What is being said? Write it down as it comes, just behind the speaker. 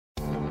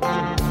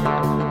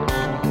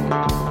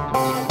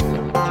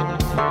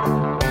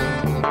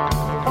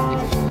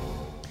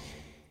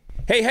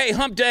Hey,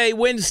 hump day,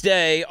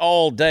 Wednesday,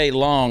 all day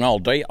long, all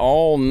day,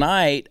 all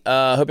night.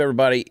 Hope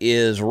everybody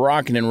is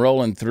rocking and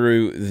rolling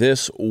through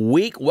this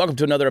week. Welcome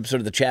to another episode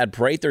of the Chad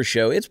Prather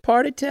Show. It's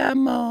party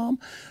time, Mom.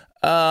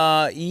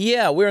 We're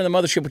in the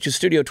mothership, which is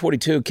Studio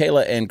 22.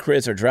 Kayla and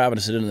Chris are driving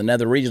us into the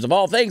nether regions of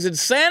all things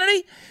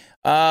insanity.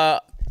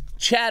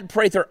 Chad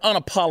Prather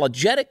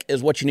Unapologetic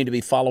is what you need to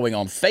be following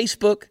on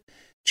Facebook.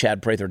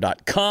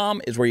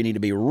 ChadPrather.com is where you need to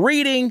be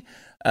reading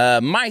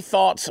my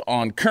thoughts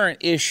on current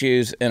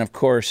issues, and of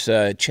course,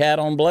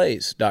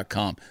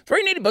 ChadOnBlaze.com. It's where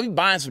you need to be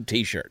buying some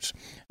t-shirts.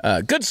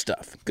 Good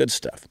stuff.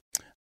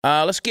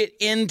 Let's get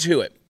into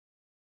it.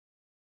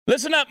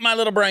 Listen up, my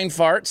little brain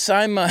farts.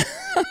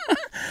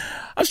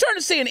 I'm starting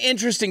to see an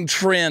interesting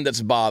trend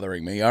that's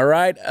bothering me, all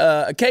right?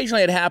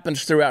 Occasionally it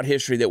happens throughout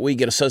history that we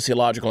get a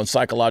sociological and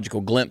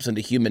psychological glimpse into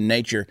human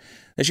nature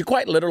that should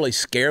quite literally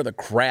scare the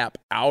crap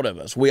out of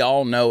us. We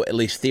all know, at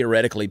least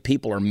theoretically,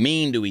 people are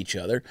mean to each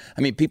other.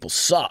 I mean, people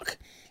suck.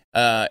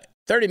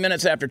 30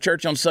 minutes after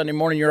church on Sunday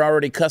morning, you're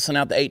already cussing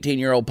out the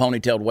 18-year-old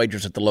ponytailed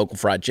waitress at the local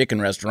fried chicken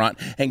restaurant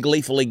and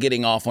gleefully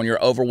getting off on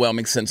your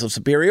overwhelming sense of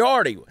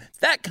superiority.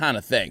 That kind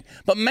of thing.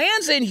 But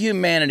man's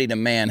inhumanity to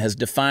man has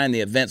defined the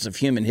events of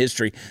human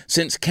history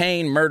since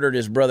Cain murdered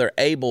his brother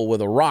Abel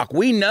with a rock.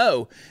 We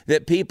know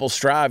that people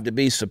strive to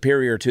be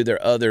superior to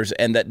their others,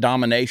 and that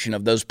domination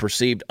of those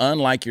perceived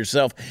unlike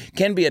yourself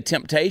can be a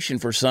temptation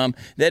for some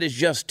that is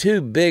just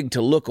too big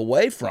to look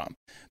away from.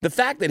 The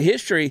fact of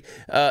history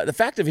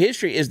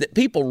is that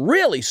people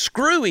really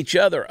screw each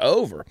other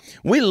over.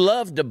 We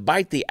love to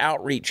bite the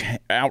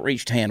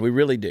outreached hand. We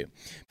really do.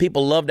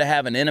 People love to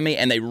have an enemy,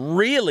 and they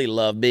really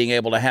love being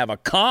able to have a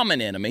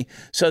common enemy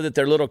so that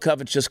their little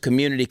covetous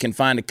community can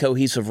find a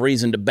cohesive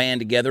reason to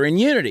band together in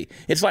unity.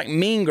 It's like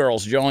Mean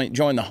Girls join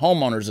the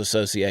Homeowners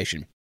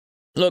Association.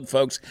 Look,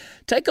 folks,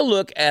 take a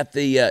look at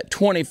the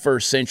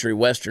 21st century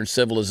Western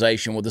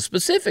civilization with a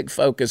specific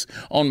focus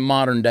on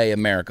modern-day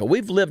America.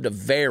 We've lived a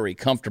very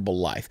comfortable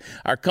life.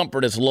 Our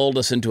comfort has lulled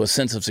us into a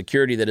sense of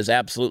security that is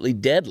absolutely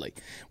deadly.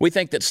 We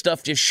think that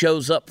stuff just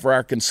shows up for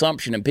our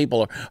consumption, and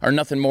people are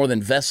nothing more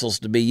than vessels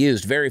to be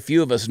used. Very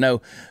few of us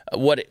know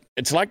what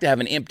it's like to have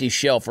an empty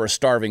shelf or a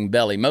starving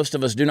belly. Most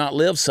of us do not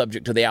live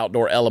subject to the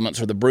outdoor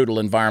elements or the brutal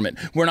environment.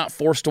 We're not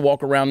forced to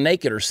walk around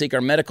naked or seek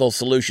our medical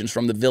solutions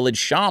from the village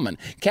shaman.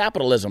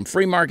 Capitalism,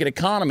 free market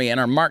economy, and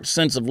our marked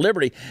sense of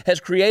liberty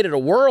has created a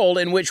world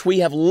in which we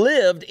have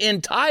lived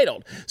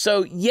entitled.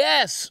 So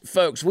yes,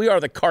 folks, we are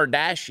the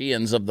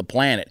Kardashians of the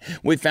planet.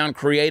 We've found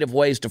creative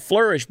ways to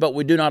flourish, but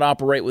we do not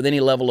operate with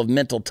any level of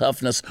mental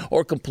toughness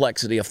or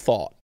complexity of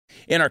thought.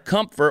 In our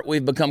comfort,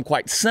 we've become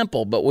quite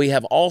simple, but we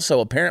have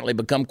also apparently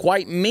become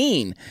quite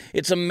mean.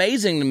 It's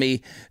amazing to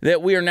me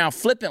that we are now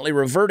flippantly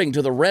reverting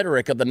to the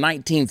rhetoric of the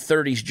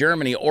 1930s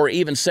Germany or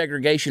even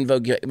segregation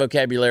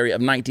vocabulary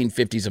of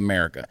 1950s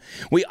America.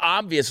 We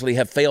obviously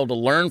have failed to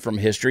learn from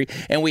history,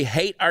 and we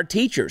hate our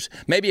teachers.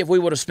 Maybe if we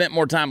would have spent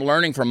more time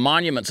learning from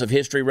monuments of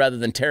history rather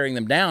than tearing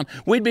them down,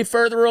 we'd be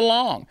further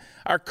along.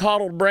 Our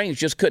coddled brains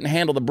just couldn't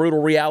handle the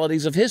brutal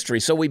realities of history,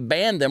 so we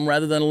banned them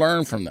rather than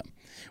learn from them.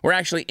 We're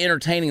actually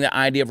entertaining the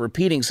idea of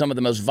repeating some of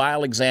the most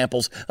vile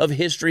examples of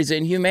history's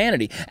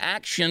inhumanity.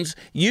 Actions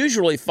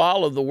usually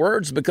follow the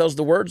words because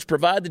the words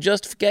provide the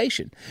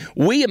justification.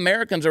 We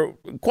Americans are,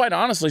 quite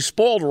honestly,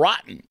 spoiled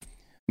rotten.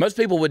 Most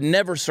people would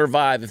never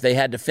survive if they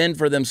had to fend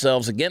for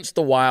themselves against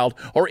the wild,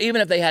 or even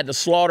if they had to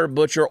slaughter,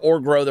 butcher, or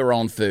grow their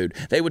own food.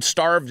 They would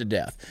starve to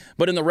death.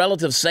 But in the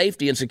relative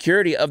safety and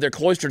security of their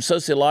cloistered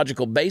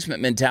sociological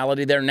basement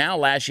mentality, they're now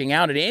lashing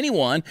out at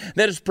anyone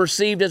that is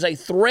perceived as a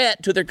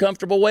threat to their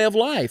comfortable way of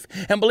life.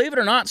 And believe it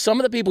or not, some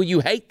of the people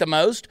you hate the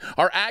most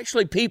are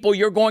actually people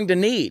you're going to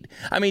need.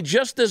 I mean,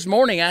 just this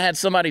morning, I had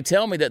somebody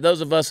tell me that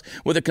those of us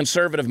with a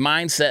conservative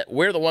mindset,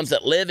 we're the ones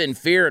that live in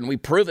fear, and we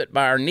prove it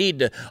by our need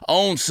to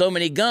own so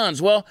many guns.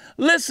 Well,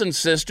 listen,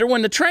 sister,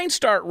 when the trains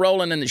start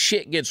rolling and the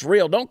shit gets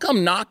real, don't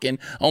come knocking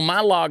on my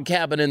log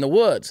cabin in the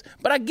woods.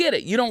 But I get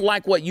it. You don't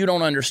like what you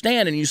don't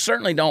understand, and you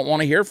certainly don't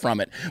want to hear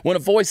from it. When a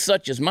voice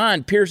such as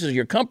mine pierces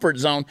your comfort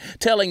zone,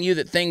 telling you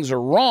that things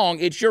are wrong,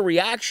 it's your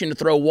reaction to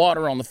throw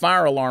water on the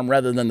fire alarm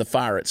rather than the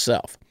fire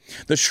itself.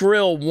 The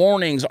shrill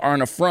warnings are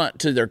an affront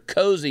to their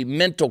cozy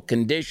mental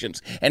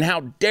conditions, and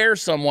how dare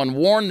someone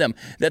warn them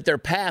that their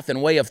path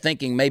and way of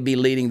thinking may be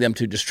leading them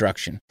to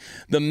destruction.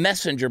 The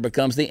messenger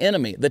becomes the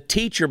enemy. The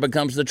teacher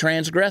becomes the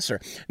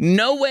transgressor.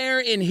 Nowhere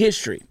in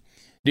history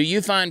do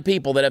you find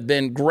people that have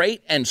been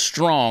great and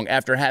strong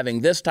after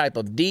having this type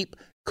of deep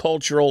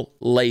cultural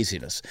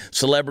laziness.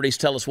 Celebrities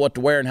tell us what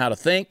to wear and how to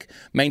think.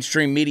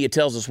 Mainstream media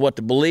tells us what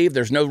to believe.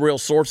 There's no real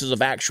sources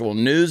of actual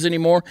news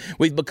anymore.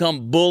 We've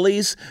become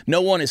bullies. No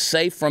one is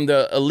safe from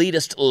the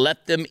elitist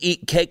let them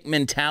eat cake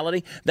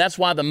mentality. That's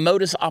why the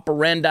modus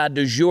operandi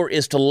du jour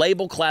is to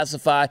label,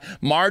 classify,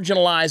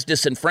 marginalize,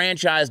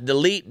 disenfranchise,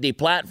 delete,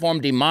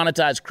 deplatform,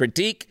 demonetize,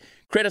 critique,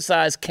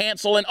 criticize,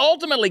 cancel, and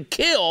ultimately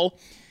kill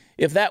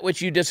if that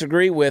which you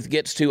disagree with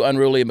gets too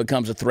unruly and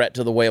becomes a threat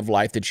to the way of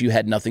life that you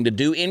had nothing to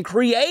do in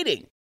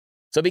creating.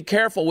 So be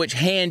careful which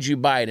hand you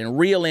bite and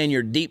reel in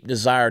your deep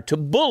desire to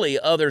bully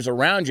others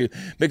around you,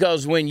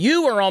 because when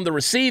you are on the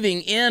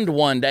receiving end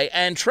one day,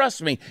 and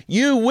trust me,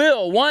 you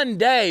will one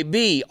day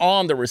be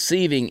on the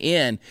receiving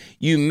end,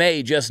 you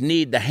may just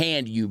need the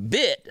hand you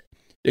bit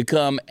to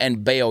come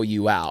and bail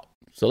you out.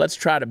 So let's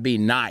try to be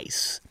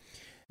nice.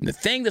 And the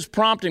thing that's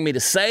prompting me to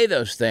say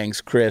those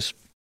things, Chris,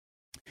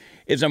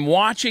 is I'm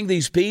watching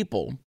these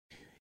people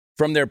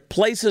from their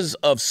places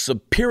of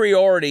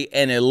superiority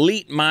and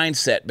elite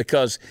mindset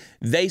because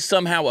they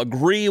somehow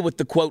agree with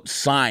the, quote,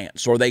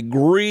 science, or they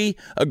agree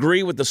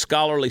with the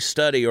scholarly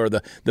study or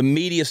the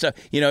media stuff.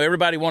 You know,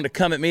 everybody wanted to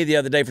come at me the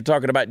other day for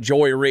talking about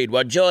Joy Reid.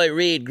 Well, Joy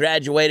Reid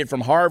graduated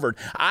from Harvard.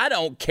 I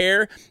don't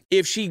care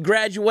if she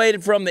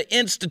graduated from the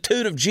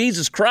Institute of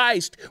Jesus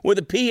Christ with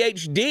a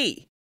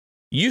PhD.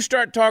 You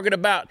start talking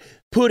about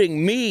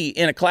putting me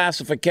in a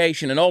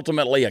classification and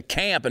ultimately a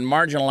camp and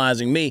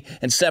marginalizing me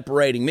and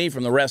separating me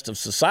from the rest of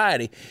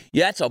society,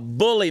 that's a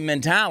bully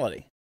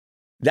mentality.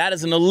 That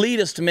is an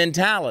elitist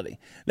mentality.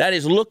 That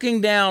is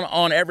looking down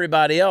on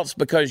everybody else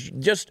because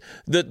just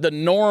the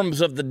norms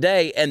of the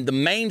day and the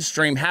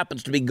mainstream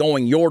happens to be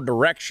going your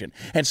direction.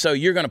 And so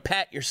you're going to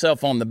pat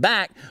yourself on the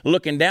back,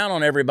 looking down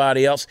on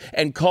everybody else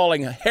and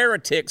calling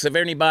heretics of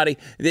anybody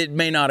that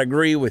may not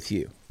agree with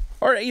you,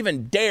 or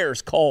even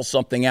dares call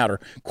something out or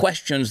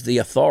questions the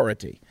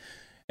authority.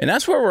 And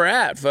that's where we're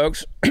at,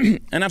 folks.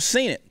 And I've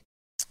seen it.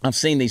 I've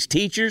seen these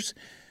teachers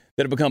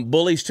that have become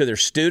bullies to their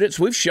students.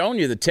 We've shown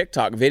you the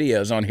TikTok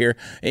videos on here.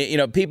 You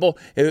know, people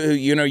who,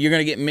 you know, you're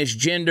going to get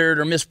misgendered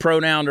or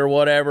mispronounced or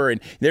whatever, and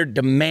they're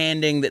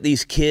demanding that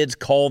these kids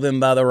call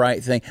them by the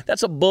right thing.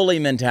 That's a bully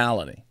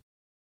mentality.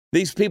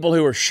 These people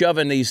who are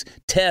shoving these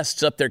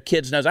tests up their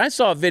kids' nose. I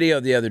saw a video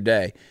the other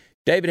day.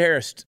 David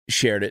Harris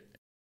shared it.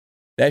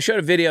 They showed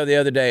a video the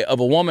other day of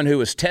a woman who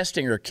was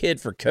testing her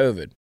kid for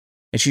COVID,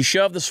 and she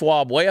shoved the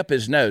swab way up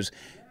his nose.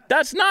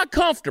 That's not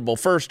comfortable,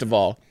 first of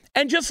all,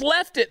 and just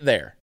left it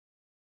there.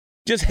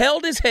 Just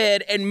held his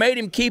head and made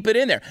him keep it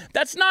in there.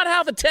 That's not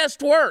how the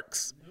test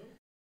works.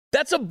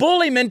 That's a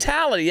bully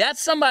mentality.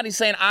 That's somebody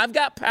saying, I've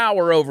got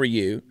power over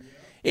you.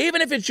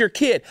 Even if it's your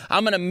kid,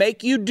 I'm going to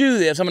make you do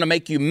this. I'm going to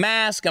make you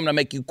mask. I'm going to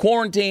make you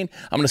quarantine.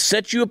 I'm going to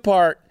set you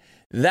apart.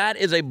 That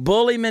is a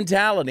bully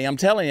mentality. I'm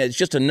telling you, it's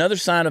just another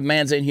sign of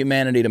man's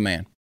inhumanity to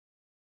man.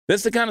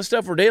 This is the kind of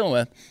stuff we're dealing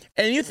with.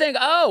 And you think,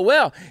 oh,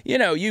 well, you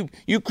know, you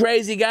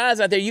crazy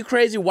guys out there, you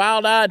crazy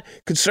wild-eyed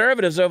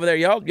conservatives over there,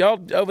 y'all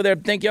over there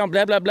think y'all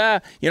blah, blah, blah.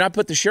 You know, I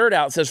put the shirt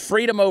out. It says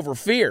freedom over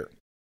fear.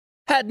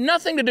 Had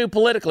nothing to do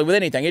politically with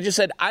anything. It just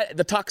said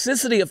the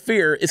toxicity of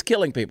fear is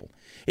killing people.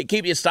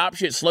 It stops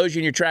you, it slows you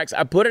in your tracks.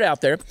 I put it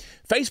out there.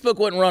 Facebook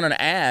wouldn't run an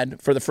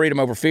ad for the freedom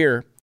over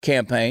fear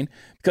campaign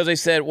because they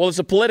said, well, it's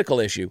a political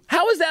issue.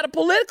 How is that a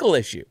political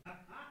issue?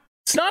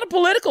 It's not a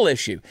political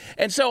issue.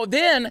 And so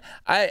then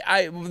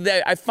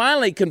I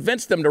finally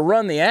convinced them to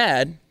run the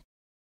ad.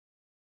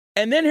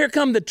 And then here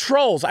come the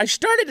trolls. I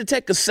started to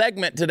take a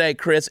segment today,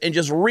 Chris, and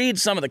just read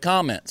some of the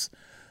comments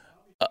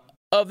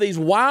of these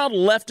wild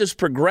leftist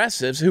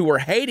progressives who were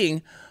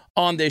hating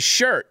on this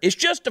shirt. It's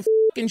just a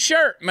fucking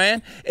shirt,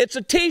 man. It's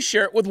a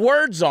T-shirt with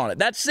words on it.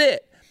 That's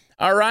it.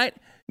 All right?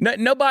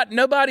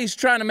 Nobody's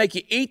trying to make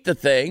you eat the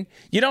thing.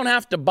 You don't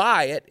have to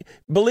buy it.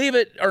 Believe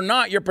it or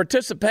not, your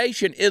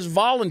participation is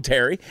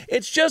voluntary.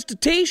 It's just a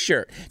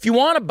T-shirt. If you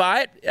want to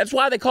buy it, that's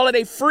why they call it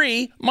a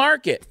free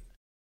market.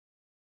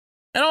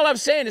 And all I'm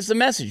saying is the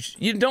message.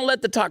 You don't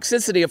let the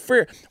toxicity of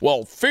fear.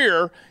 Well,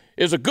 fear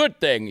is a good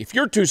thing. If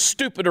you're too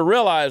stupid to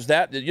realize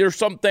that there's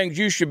some things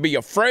you should be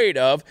afraid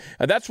of,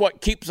 that's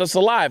what keeps us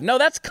alive. No,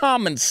 that's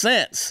common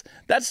sense.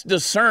 That's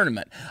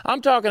discernment.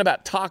 I'm talking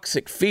about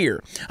toxic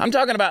fear. I'm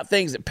talking about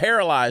things that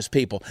paralyze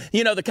people.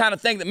 You know, the kind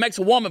of thing that makes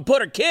a woman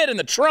put her kid in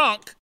the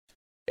trunk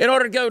in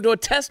order to go to a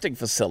testing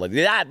facility.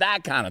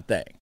 That kind of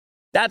thing.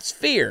 That's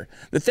fear.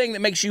 The thing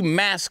that makes you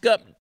mask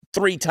up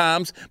 3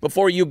 times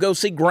before you go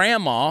see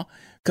grandma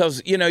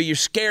because, you know, you're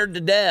scared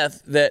to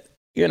death that,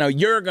 you know,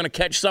 you're going to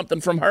catch something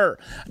from her.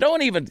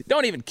 Don't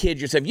even kid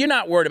yourself. You're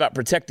not worried about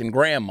protecting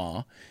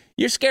grandma.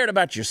 You're scared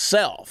about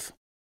yourself.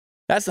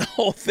 That's the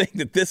whole thing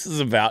that this is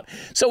about.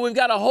 So we've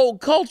got a whole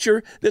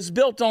culture that's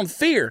built on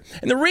fear.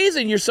 And the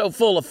reason you're so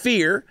full of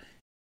fear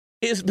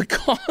is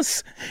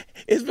because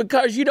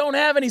you don't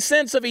have any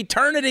sense of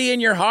eternity in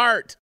your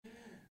heart.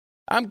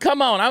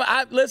 Come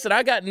on. Listen,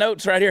 I got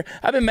notes right here.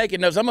 I've been making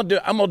notes. I'm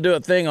gonna do a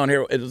thing on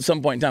here at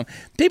some point in time.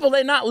 People,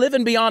 they're not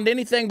living beyond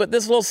anything but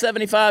this little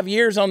 75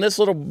 years on this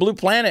little blue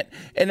planet,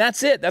 and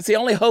that's it. That's the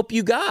only hope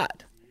you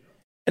got.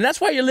 And that's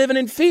why you're living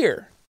in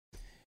fear.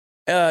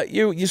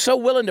 You're so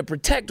willing to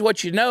protect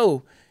what you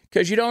know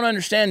because you don't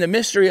understand the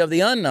mystery of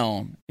the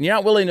unknown, and you're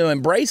not willing to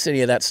embrace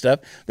any of that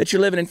stuff, that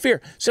you're living in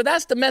fear. So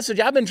that's the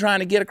message I've been trying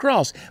to get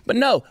across. But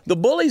no, the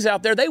bullies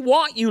out there, they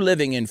want you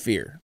living in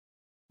fear.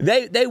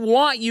 They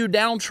want you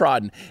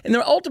downtrodden. And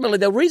ultimately,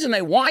 the reason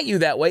they want you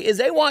that way is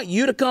they want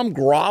you to come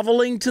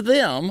groveling to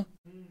them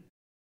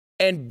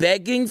and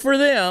begging for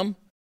them.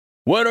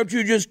 Why don't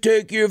you just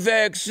take your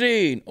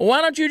vaccine?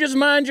 Why don't you just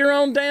mind your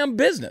own damn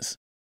business?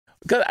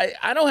 Because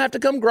I don't have to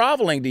come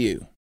groveling to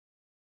you.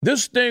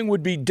 This thing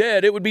would be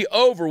dead. It would be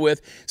over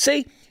with.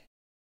 See,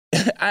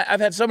 I've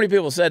had so many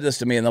people said this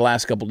to me in the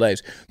last couple of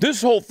days.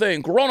 This whole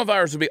thing,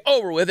 coronavirus, would be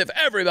over with if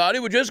everybody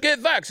would just get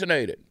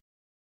vaccinated.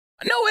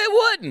 No, it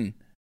wouldn't.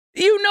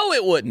 You know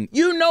it wouldn't.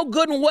 You know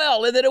good and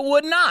well that it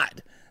would not.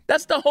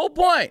 That's the whole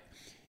point.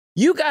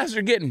 You guys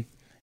are getting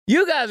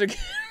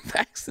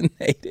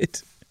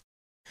vaccinated.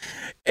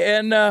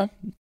 And y'all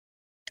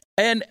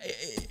are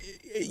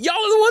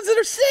the ones that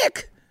are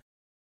sick.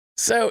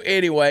 So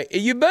anyway,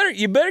 you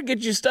better get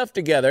your stuff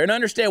together and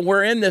understand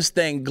we're in this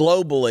thing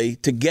globally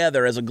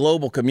together as a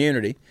global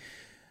community.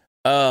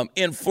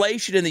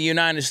 Inflation in the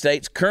United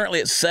States currently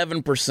at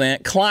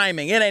 7%,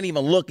 climbing. It ain't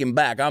even looking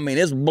back. I mean,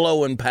 it's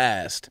blowing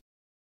past.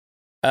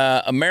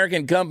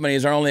 American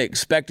companies are only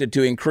expected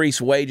to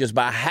increase wages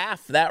by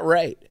half that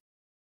rate.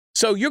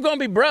 So you're going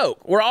to be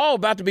broke. We're all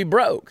about to be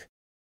broke.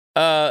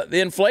 The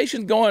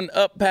inflation's going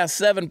up past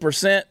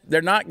 7%.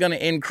 They're not going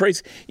to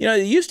increase. You know,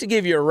 they used to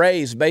give you a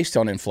raise based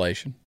on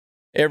inflation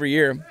every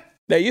year.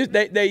 They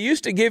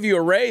used to give you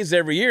a raise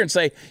every year and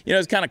say, you know,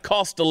 it's kind of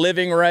cost of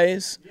living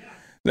raise. Yeah.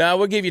 Now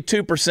we'll give you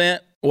 2%,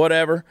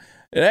 whatever.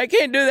 They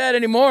can't do that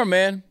anymore,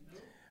 man.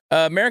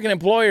 American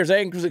employers,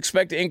 they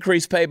expect to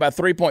increase pay by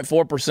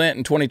 3.4%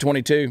 in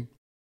 2022.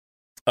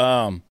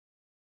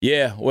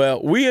 Yeah,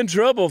 well, we in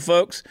trouble,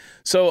 folks.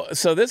 So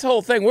this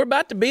whole thing, we're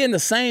about to be in the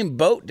same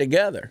boat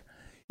together.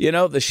 You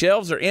know, the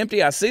shelves are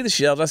empty. I see the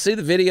shelves. I see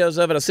the videos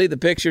of it. I see the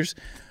pictures.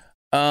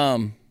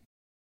 I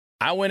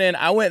went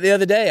the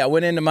other day. I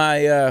went into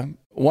my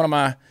one of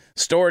my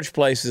storage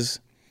places,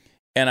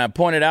 and I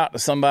pointed out to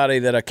somebody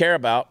that I care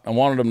about. I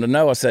wanted them to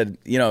know. I said,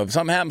 you know, if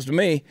something happens to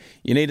me,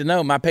 you need to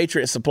know my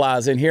Patriot Supply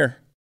is in here.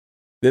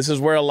 This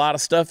is where a lot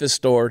of stuff is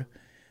stored.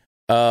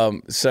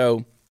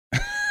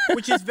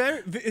 Which is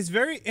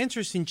very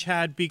interesting,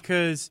 Chad,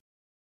 because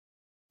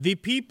the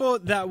people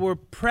that were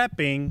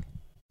prepping,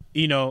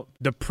 you know,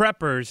 the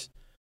preppers,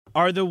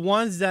 are the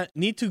ones that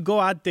need to go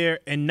out there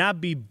and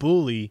not be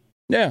bully.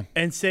 Yeah.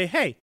 And say,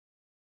 hey,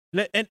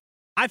 and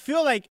I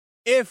feel like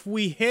if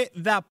we hit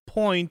that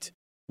point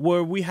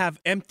where we have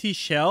empty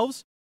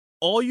shelves,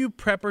 all you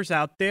preppers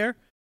out there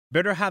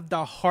better have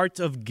the heart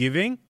of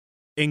giving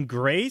and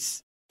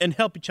grace and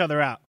help each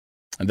other out.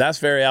 And that's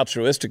very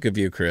altruistic of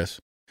you, Chris.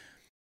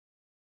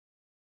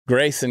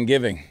 Grace and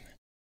giving.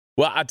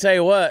 Well, I tell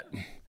you what,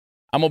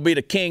 I'm going to be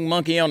the king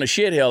monkey on the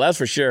shit hill, that's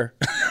for sure.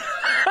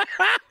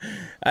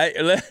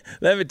 Let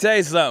me tell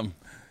you something.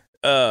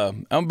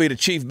 I'm going to be the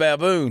chief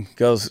baboon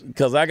because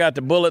I got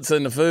the bullets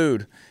and the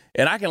food,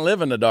 and I can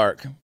live in the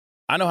dark.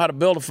 I know how to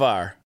build a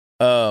fire.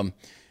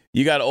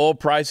 You got oil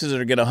prices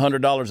that are getting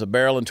 $100 a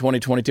barrel in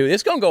 2022.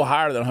 It's going to go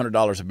higher than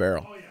 $100 a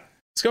barrel. Oh, yeah.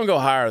 It's going to go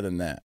higher than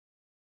that.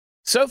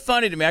 So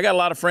funny to me. I got a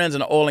lot of friends in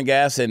the oil and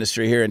gas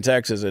industry here in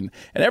Texas, and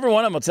every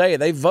one of them will tell you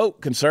they vote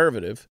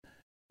conservative,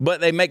 but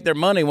they make their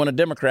money when a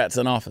Democrat's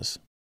in office.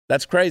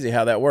 That's crazy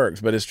how that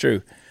works, but it's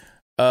true.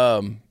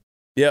 Yep.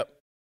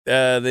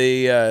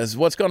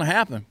 What's going to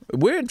happen?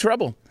 We're in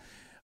trouble.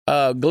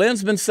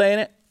 Glenn's been saying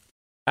it.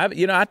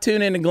 I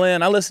tune into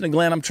Glenn. I listen to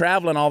Glenn. I'm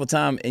traveling all the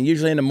time, and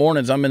usually in the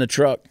mornings I'm in the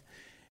truck,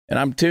 and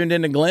I'm tuned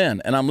into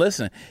Glenn, and I'm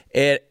listening.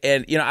 And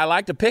I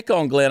like to pick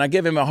on Glenn. I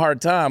give him a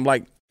hard time,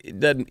 like, it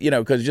doesn't,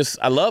 because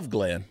I love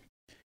Glenn,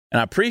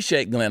 and I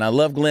appreciate Glenn. I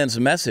love Glenn's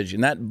message.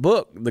 And that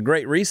book, The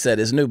Great Reset,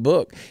 his new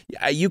book,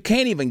 you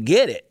can't even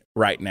get it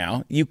right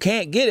now. You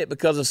can't get it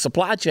because of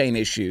supply chain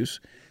issues.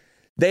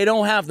 They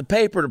don't have the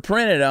paper to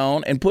print it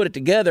on and put it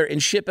together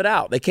and ship it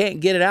out. They can't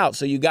get it out,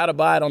 so you got to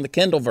buy it on the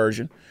Kindle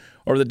version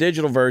or the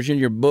digital version,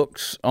 your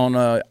books on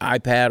an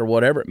iPad or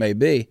whatever it may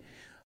be.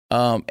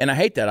 And I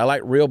hate that. I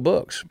like real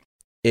books.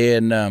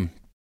 And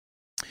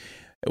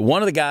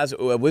one of the guys,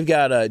 we've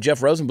got Jeff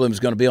Rosenblum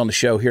is going to be on the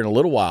show here in a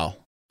little while.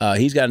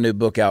 He's got a new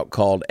book out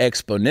called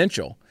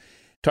Exponential,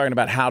 talking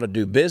about how to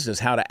do business,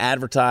 how to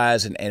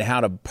advertise, and how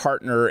to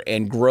partner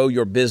and grow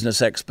your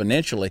business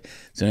exponentially.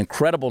 It's an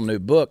incredible new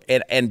book.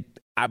 And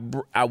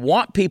I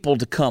want people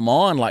to come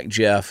on like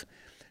Jeff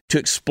to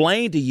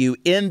explain to you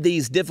in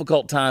these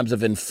difficult times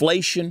of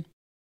inflation,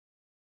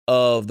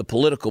 of the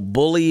political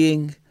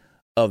bullying,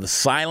 of the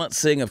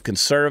silencing of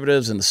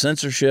conservatives and the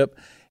censorship,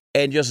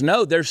 and just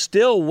know there's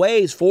still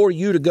ways for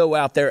you to go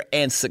out there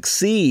and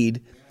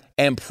succeed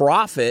and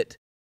profit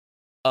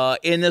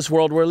in this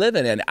world we're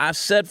living in. I've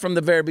said from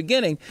the very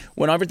beginning,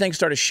 when everything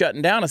started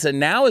shutting down, I said,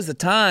 now is the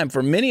time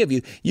for many of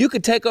you. You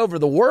could take over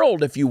the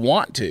world if you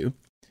want to,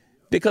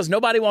 because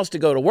nobody wants to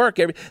go to work.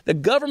 The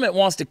government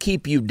wants to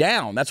keep you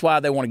down. That's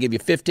why they want to give you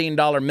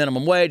 $15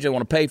 minimum wage. They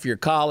want to pay for your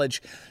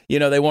college.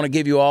 They want to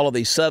give you all of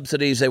these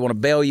subsidies. They want to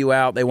bail you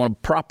out. They want to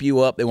prop you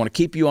up. They want to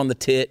keep you on the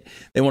tit.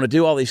 They want to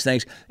do all these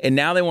things. And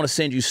now they want to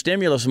send you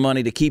stimulus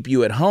money to keep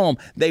you at home.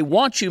 They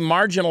want you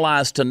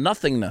marginalized to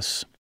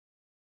nothingness.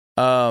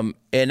 And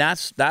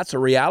that's a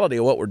reality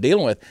of what we're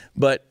dealing with.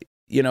 But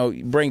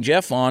bring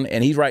Jeff on,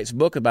 and he writes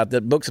books about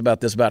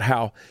this, about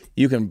how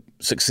you can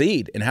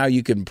succeed and how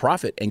you can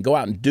profit and go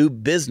out and do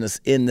business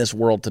in this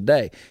world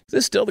today. This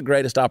is still the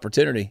greatest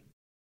opportunity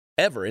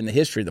ever in the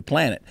history of the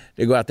planet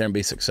to go out there and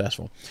be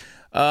successful.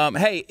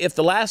 Hey, if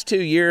the last 2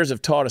 years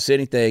have taught us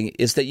anything,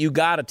 it's that you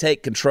got to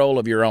take control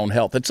of your own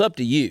health. It's up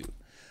to you.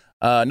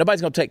 Nobody's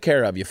going to take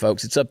care of you,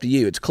 folks. It's up to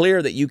you. It's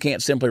clear that you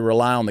can't simply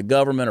rely on the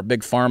government or big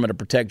pharma to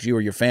protect you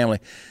or your family.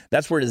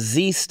 That's where the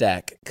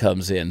Z-Stack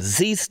comes in.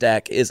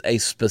 Z-Stack is a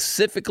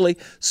specially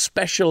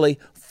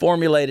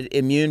formulated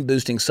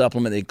immune-boosting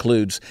supplement that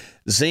includes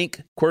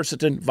zinc,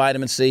 quercetin,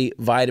 vitamin C,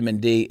 vitamin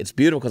D. It's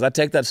beautiful because I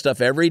take that stuff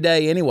every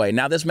day anyway.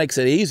 Now this makes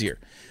it easier.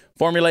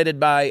 Formulated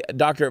by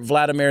Dr.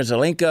 Vladimir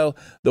Zelenko,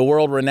 the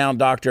world-renowned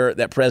doctor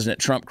that President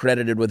Trump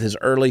credited with his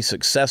early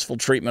successful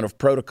treatment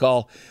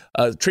protocol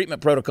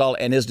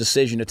and his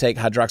decision to take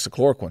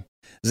hydroxychloroquine.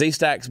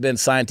 Z-Stack's been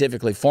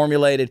scientifically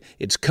formulated.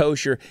 It's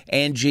kosher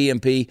and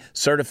GMP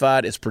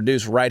certified. It's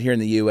produced right here in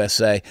the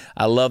USA.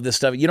 I love this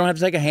stuff. You don't have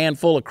to take a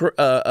handful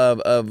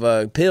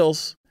of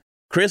pills.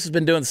 Chris has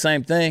been doing the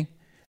same thing.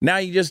 Now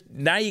you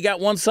got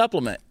one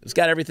supplement. It's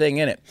got everything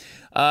in it.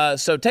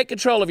 So take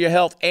control of your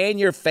health and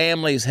your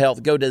family's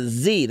health. Go to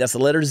Z, that's the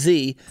letter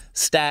Z,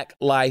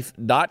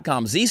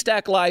 stacklife.com.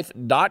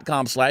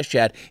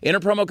 zstacklife.com/Chad. Enter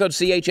promo code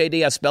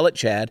CHAD, I spell it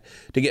Chad,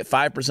 to get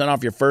 5%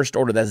 off your first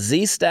order. That's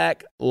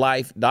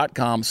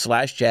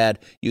zstacklife.com/Chad.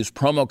 Use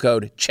promo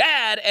code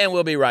Chad, and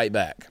we'll be right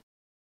back.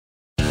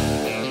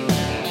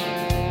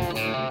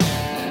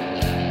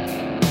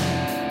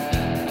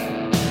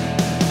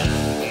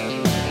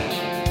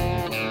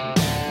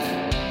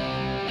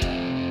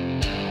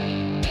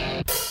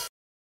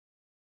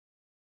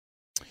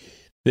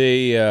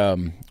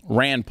 The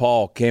Rand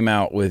Paul came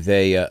out with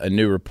a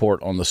new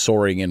report on the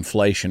soaring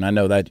inflation. I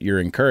know that you're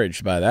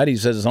encouraged by that. He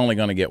says it's only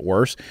going to get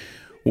worse.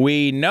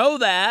 We know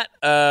that.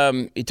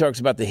 He talks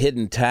about the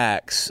hidden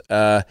tax.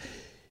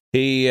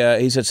 He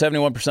said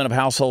 71% of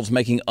households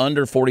making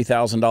under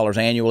 $40,000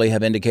 annually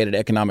have indicated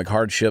economic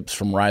hardships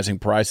from rising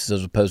prices,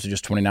 as opposed to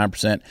just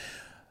 29%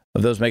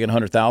 of those making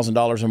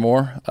 $100,000 or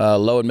more.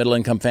 Low and middle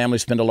income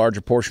families spend a larger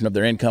portion of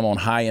their income on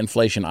high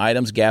inflation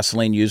items,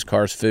 gasoline, used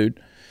cars, food.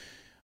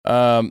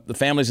 The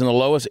families in the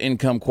lowest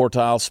income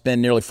quartile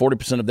spend nearly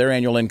 40% of their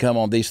annual income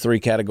on these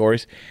three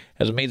categories.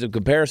 As a means of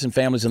comparison,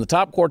 families in the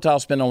top quartile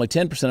spend only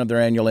 10% of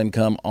their annual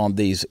income on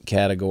these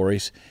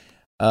categories.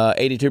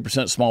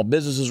 82% of small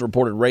businesses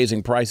reported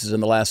raising prices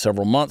in the last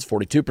several months.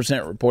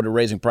 42% reported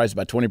raising prices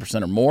by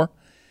 20% or more.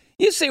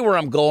 You see where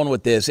I'm going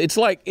with this. It's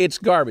like it's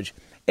garbage.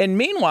 And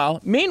meanwhile,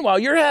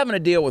 you're having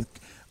to deal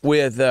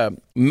with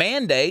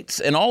mandates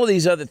and all of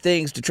these other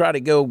things to try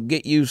to go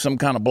get you some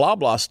kind of blah,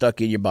 blah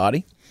stuck in your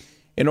body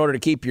in order to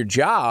keep your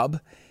job.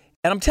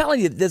 And I'm telling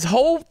you, this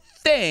whole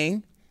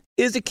thing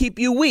is to keep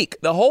you weak.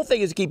 The whole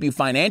thing is to keep you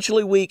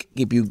financially weak,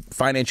 keep you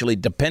financially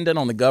dependent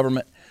on the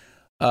government.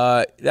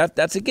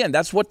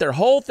 That's what their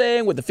whole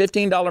thing with the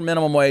 $15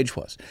 minimum wage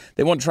was.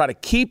 They want to try to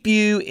keep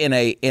you in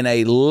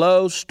a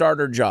low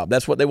starter job.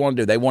 That's what they want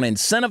to do. They want to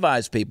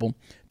incentivize people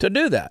to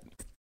do that.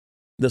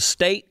 The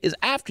state is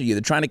after you.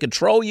 They're trying to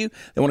control you.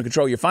 They want to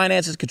control your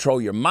finances, control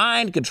your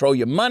mind, control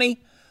your money.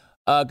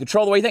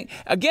 Control the way you think.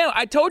 Again,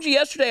 I told you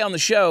yesterday on the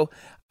show,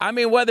 I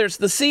mean, whether it's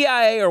the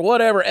CIA or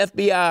whatever,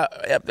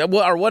 FBI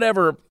or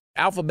whatever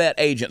alphabet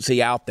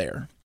agency out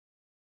there,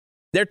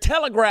 they're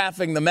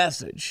telegraphing the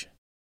message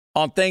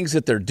on things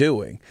that they're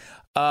doing.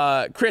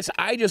 Chris,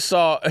 I just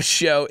saw a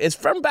show. It's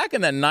from back in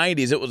the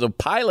 90s. It was a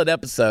pilot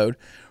episode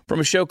from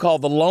a show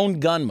called The Lone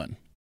Gunman.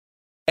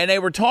 And they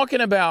were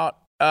talking about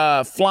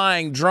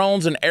flying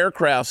drones and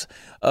aircrafts.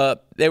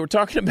 They were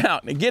talking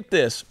about, and get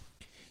this,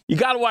 you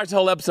got to watch the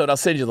whole episode. I'll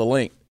send you the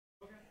link.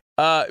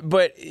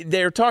 But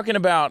they're talking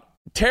about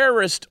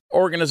terrorist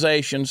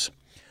organizations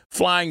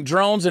flying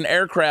drones and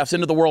aircrafts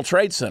into the World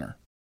Trade Center.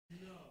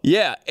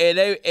 Yeah,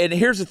 and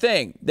here's the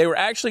thing. They were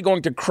actually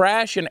going to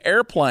crash an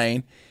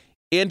airplane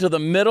into the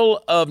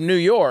middle of New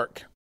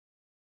York.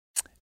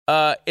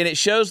 And it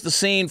shows the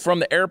scene from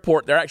the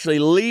airport. They're actually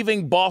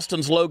leaving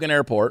Boston's Logan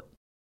Airport.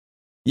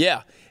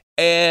 Yeah.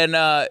 And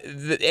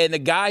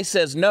the guy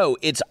says, no,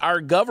 it's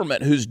our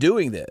government who's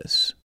doing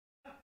this.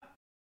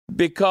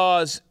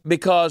 Because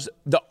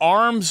the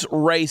arms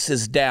race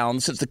is down.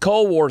 Since the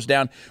Cold War's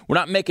down, we're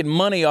not making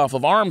money off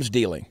of arms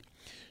dealing.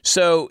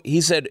 So he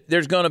said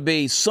there's going to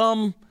be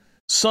some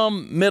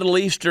Middle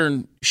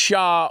Eastern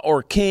Shah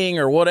or king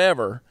or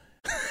whatever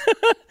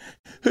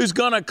who's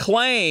going to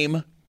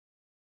claim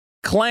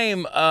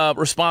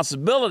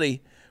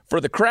responsibility for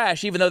the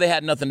crash, even though they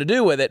had nothing to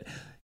do with it,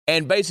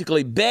 and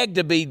basically beg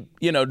to be,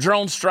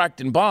 drone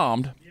striked and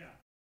bombed.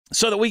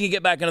 So that we can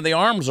get back into the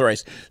arms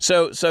race.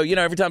 So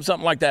every time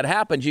something like that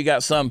happens, you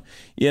got some,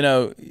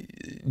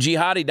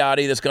 jihadi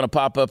dotty that's going to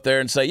pop up there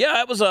and say, yeah,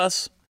 it was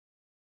us.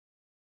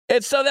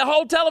 And so the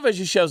whole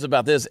television show's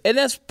about this. And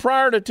that's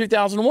prior to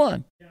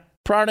 2001,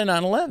 prior to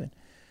 9/11.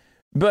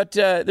 But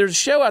there's a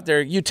show out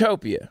there,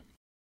 Utopia.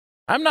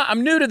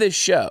 I'm new to this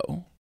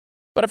show,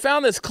 but I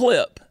found this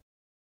clip.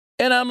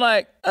 And I'm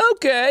like,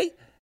 okay,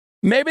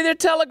 maybe they're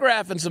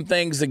telegraphing some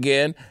things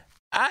again.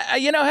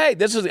 Hey,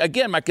 this is,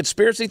 again, my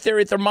conspiracy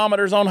theory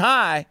thermometer's on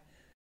high,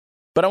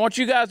 but I want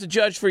you guys to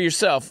judge for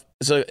yourself.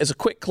 It's a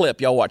quick clip.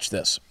 Y'all watch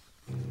this.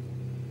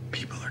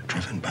 People are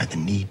driven by the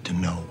need to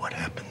know what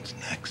happens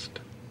next.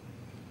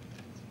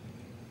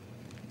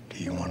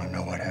 Do you want to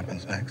know what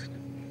happens next?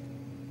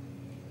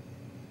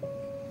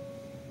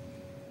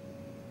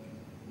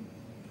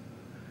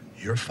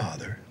 Your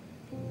father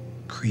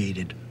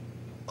created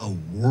a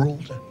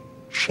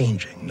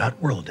world-changing,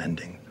 not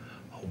world-ending,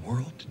 a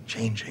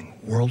world-changing,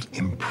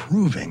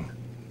 world-improving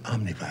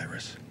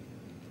omnivirus.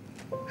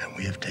 And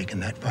we have taken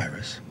that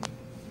virus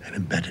and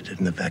embedded it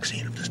in the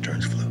vaccine of this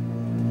Stearns flu.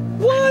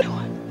 What?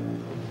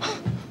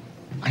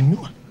 I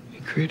knew it. He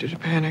created a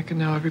panic, and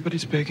now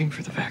everybody's begging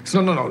for the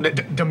vaccine. No.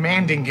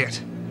 Demanding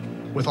it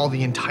with all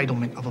the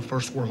entitlement of a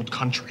first world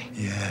country.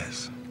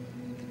 Yes.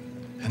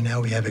 And now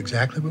we have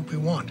exactly what we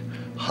want.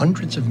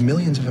 Hundreds of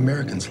millions of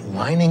Americans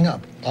lining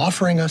up,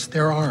 offering us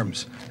their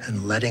arms,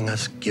 and letting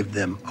us give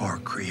them our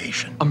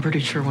creation. I'm pretty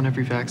sure when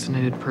every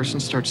vaccinated person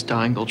starts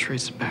dying, they'll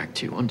trace it back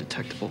to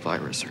undetectable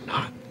virus or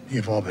not.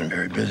 You've all been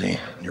very busy.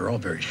 You're all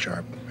very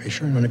sharp. Are you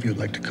sure none of you would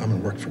like to come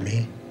and work for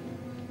me?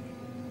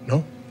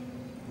 No?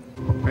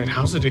 Wait,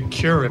 how's it a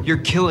cure? You're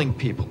killing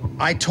people.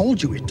 I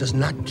told you it does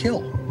not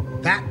kill.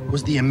 That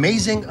was the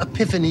amazing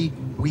epiphany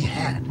we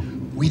had.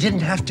 We didn't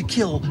have to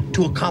kill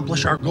to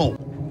accomplish our goal.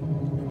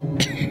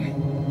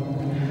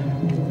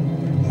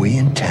 We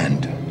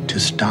intend to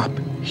stop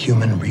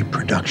human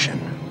reproduction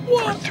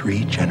for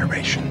 3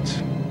 generations.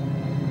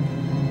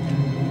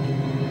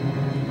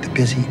 The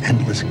busy,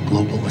 endless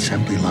global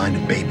assembly line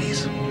of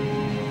babies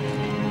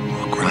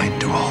will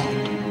grind to a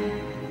halt.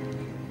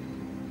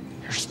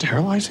 You're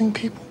sterilizing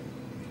people?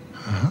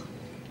 Uh-huh.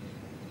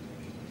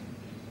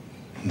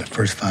 In the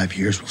first 5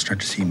 years, we'll start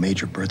to see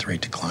major birth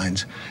rate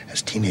declines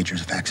as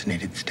teenagers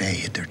vaccinated today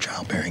hit their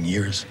childbearing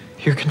years.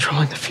 You're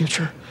controlling the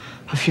future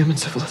of human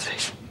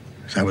civilization.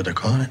 Is that what they're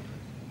calling it?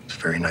 It's a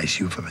very nice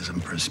euphemism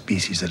for a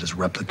species that has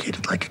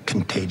replicated like a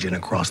contagion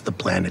across the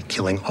planet,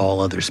 killing all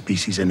other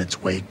species in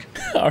its wake.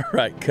 All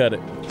right, cut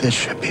it. This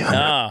should be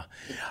under...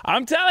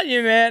 I'm telling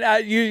you, man,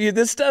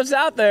 this stuff's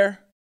out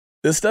there.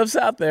 This stuff's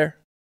out there.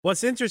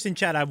 What's interesting,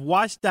 Chad, I've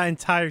watched that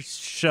entire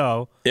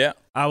show. Yeah.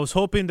 I was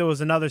hoping there was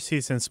another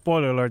season.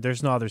 Spoiler alert,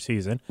 there's no other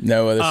season.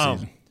 No other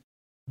season.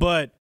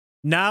 But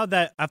now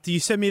that, after you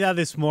sent me that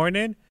this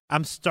morning,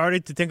 I'm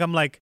starting to think, I'm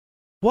like,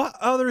 what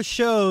other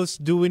shows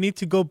do we need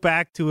to go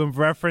back to in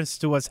reference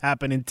to what's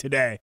happening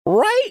today?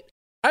 Right?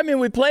 I mean,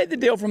 we played the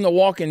deal from The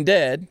Walking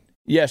Dead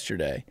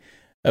yesterday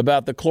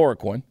about the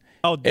chloroquine.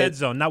 Oh, Dead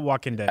Zone, not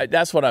Walking Dead.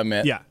 That's what I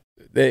meant. Yeah.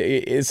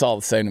 It's all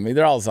the same to me.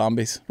 They're all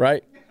zombies,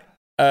 right?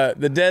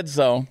 The Dead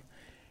Zone.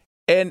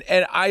 And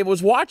I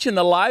was watching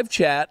the live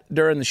chat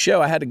during the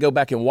show. I had to go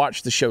back and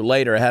watch the show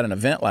later. I had an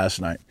event last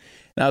night.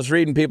 And I was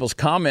reading people's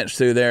comments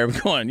through there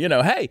going,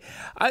 hey,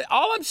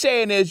 all I'm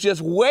saying is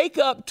just wake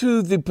up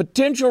to the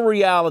potential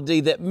reality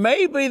that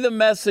maybe the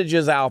message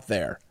is out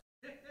there.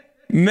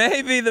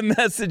 Maybe the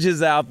message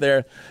is out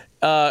there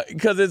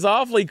because it's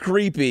awfully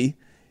creepy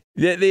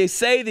that they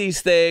say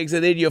these things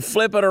and then you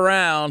flip it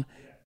around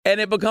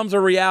and it becomes a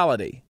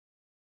reality.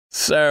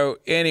 So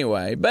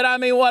anyway, but I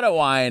mean, what do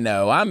I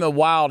know? I'm a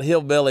wild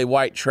hillbilly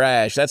white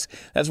trash. That's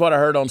what I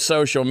heard on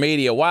social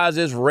media. Why is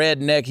this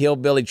redneck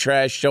hillbilly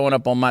trash showing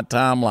up on my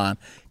timeline?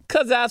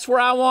 Because that's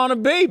where I want to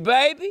be,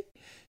 baby.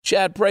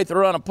 Chad Prather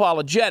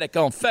Unapologetic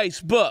on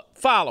Facebook.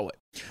 Follow it.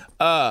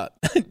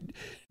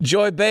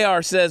 Joy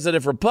Behar says that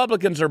if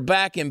Republicans are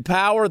back in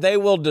power, they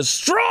will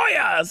destroy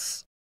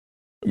us.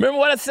 Remember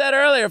what I said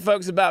earlier,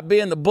 folks, about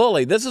being the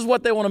bully. This is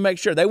what they want to make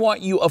sure. They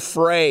want you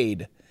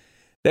afraid.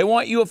 They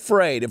want you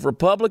afraid. If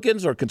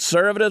Republicans or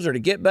conservatives are to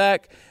get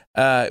back,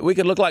 we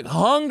could look like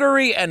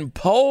Hungary and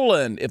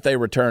Poland if they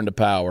return to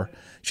power.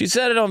 She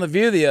said it on The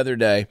View the other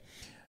day.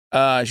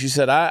 She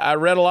said, I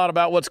read a lot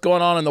about what's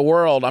going on in the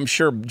world. I'm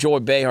sure Joy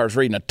Behar's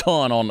reading a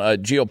ton on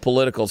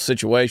geopolitical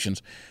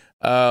situations.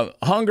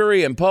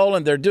 Hungary and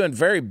Poland, they're doing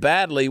very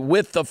badly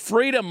with the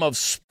freedom of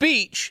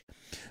speech.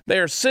 They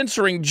are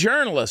censoring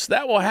journalists.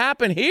 That will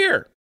happen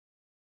here.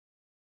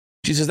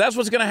 She says that's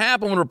what's going to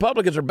happen when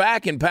Republicans are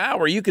back in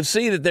power. You can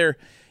see that they're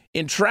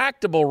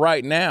intractable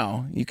right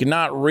now. You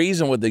cannot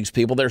reason with these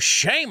people. They're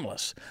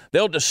shameless.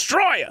 They'll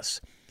destroy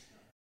us.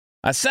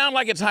 I sound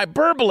like it's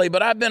hyperbole,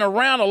 but I've been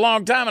around a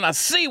long time and I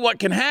see what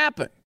can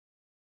happen.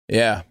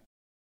 Yeah.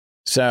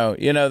 So,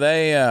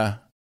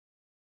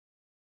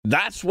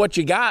 that's what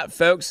you got,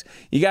 folks.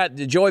 You got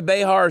the Joy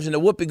Behars and the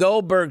Whoopi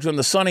Goldbergs and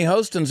the Sonny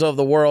Hostins of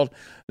the world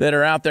that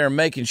are out there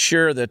making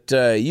sure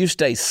that you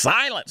stay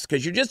silenced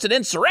because you're just an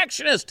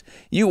insurrectionist,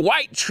 you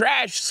white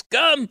trash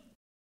scum.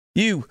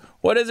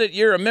 What is it?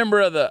 You're a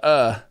member of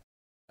the,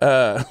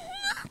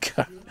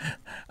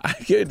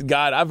 good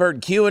God, I've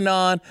heard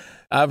QAnon.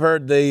 I've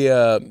heard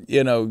the,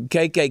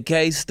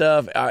 KKK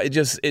stuff.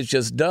 It's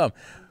just dumb.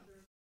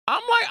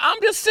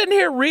 I'm just sitting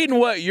here reading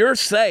what you're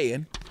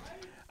saying.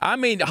 I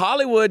mean,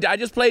 Hollywood, I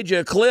just played you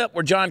a clip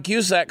where John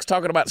Cusack's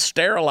talking about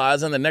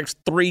sterilizing the next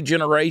 3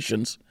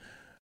 generations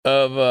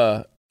of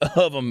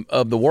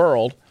the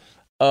world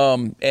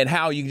and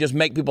how you just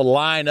make people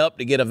line up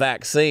to get a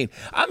vaccine.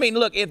 I mean,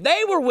 look, if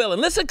they were willing,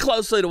 listen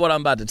closely to what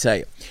I'm about to tell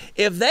you.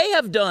 If they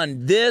have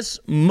done this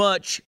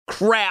much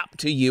crap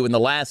to you in the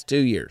last 2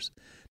 years,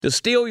 to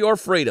steal your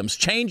freedoms,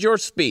 change your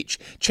speech,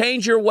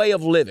 change your way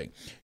of living,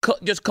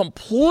 just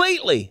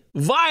completely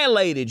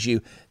violated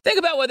you. Think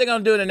about what they're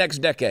going to do in the next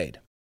decade.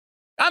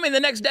 The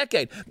next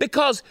decade.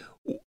 Because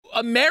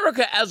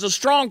America, as a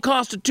strong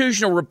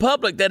constitutional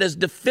republic that has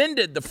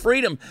defended the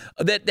freedom,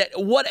 that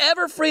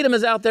whatever freedom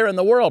is out there in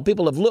the world,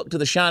 people have looked to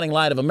the shining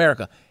light of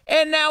America.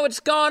 And now it's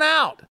gone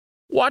out.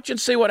 Watch and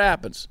see what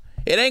happens.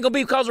 It ain't going to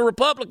be because of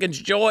Republicans,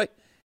 Joy.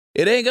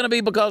 It ain't going to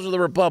be because of the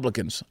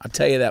Republicans. I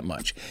tell you that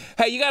much.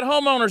 Hey, you got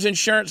homeowners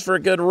insurance for a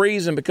good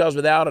reason, because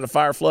without it, a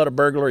fire, flood, or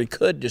burglary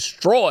could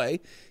destroy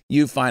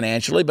you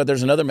financially. But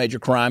there's another major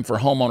crime for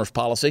homeowners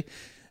policy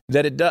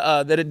that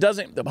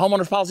the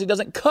homeowners policy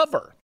doesn't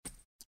cover.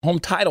 Home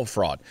title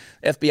fraud.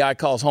 FBI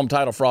calls home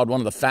title fraud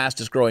one of the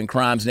fastest growing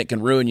crimes, and it can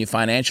ruin you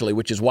financially,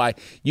 which is why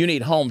you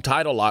need Home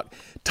Title Lock.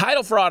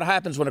 Title fraud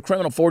happens when a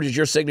criminal forges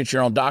your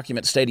signature on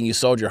documents stating you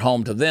sold your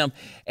home to them,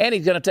 and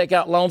he's going to take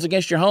out loans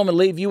against your home and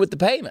leave you with the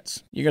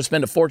payments. You're going to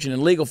spend a fortune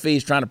in legal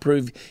fees trying to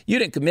prove you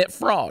didn't commit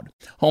fraud.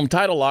 Home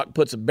Title Lock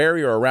puts a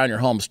barrier around your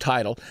home's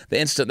title. The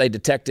instant they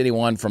detect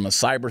anyone, from a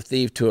cyber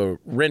thief to a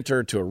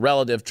renter to a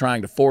relative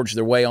trying to forge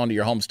their way onto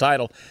your home's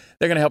title,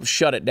 they're going to help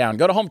shut it down.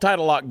 Go to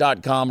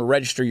HometitleLock.com or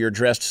register your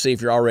address to see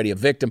if you're already a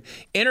victim.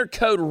 Enter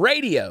code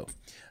RADIO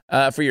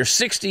for your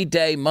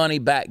 60-day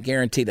money-back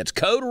guarantee. That's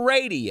code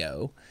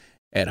RADIO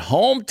at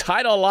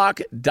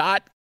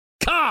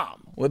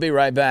HometitleLock.com. We'll be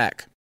right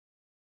back.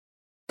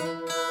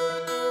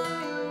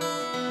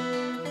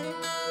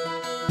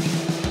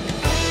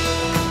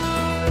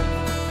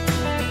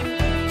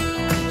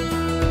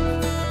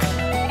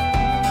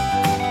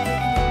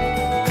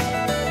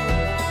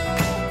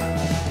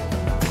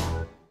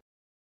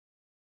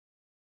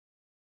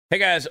 Hey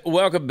guys,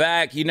 welcome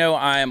back. You know,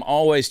 I am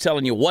always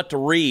telling you what to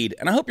read,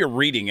 and I hope you're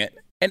reading it.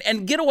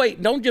 And get away,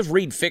 don't just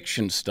read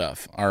fiction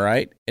stuff, all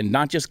right? And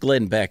not just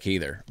Glenn Beck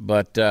either.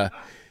 But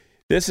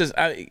this is,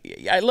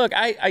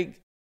 I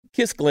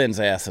kiss Glenn's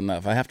ass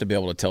enough. I have to be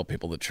able to tell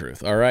people the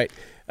truth, all right?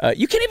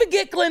 You can't even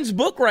get Glenn's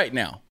book right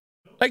now.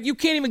 Like, you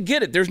can't even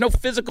get it. There's no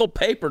physical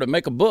paper to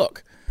make a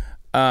book.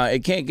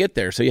 It can't get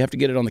there, so you have to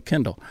get it on the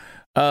Kindle.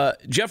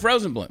 Jeff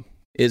Rosenblum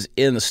is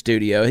in the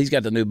studio. He's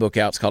got the new book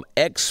out. It's called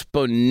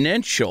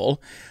Exponential.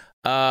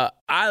 I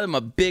am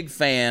a big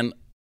fan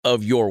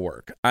of your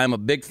work. I'm a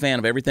big fan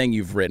of everything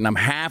you've written. I'm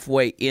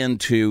halfway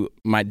into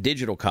my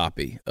digital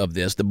copy of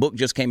this. The book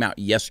just came out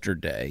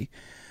yesterday.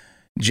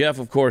 Jeff,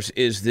 of course,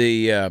 is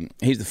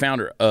he's the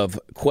founder of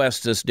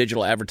Questus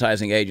Digital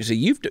Advertising Agency.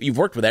 You've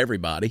worked with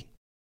everybody.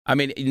 I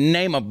mean,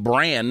 name a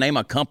brand, name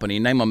a company,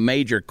 name a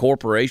major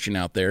corporation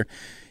out there.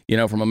 You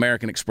know, from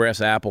American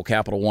Express, Apple,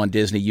 Capital One,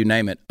 Disney, you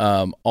name it,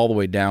 all the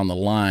way down the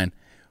line.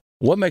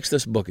 What makes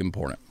this book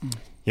important?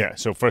 Yeah,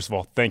 so first of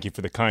all, thank you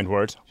for the kind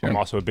words. Sure. I'm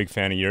also a big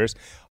fan of yours.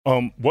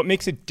 What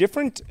makes it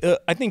different?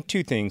 I think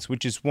two things,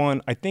 which is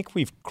one, I think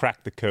we've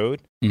cracked the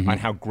code on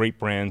how great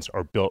brands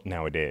are built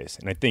nowadays.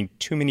 And I think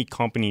too many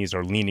companies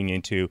are leaning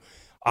into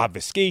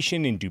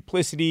obfuscation and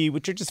duplicity,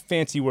 which are just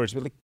fancy words,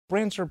 but like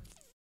brands are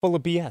full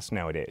of BS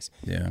nowadays.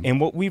 Yeah. And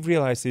what we've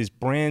realized is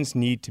brands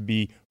need to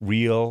be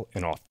real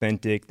and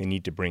authentic. They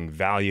need to bring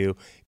value.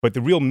 But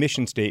the real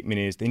mission statement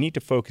is they need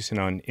to focus in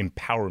on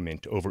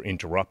empowerment over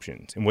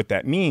interruptions. And what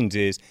that means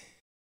is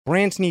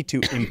brands need to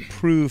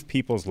improve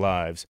people's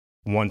lives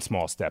one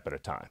small step at a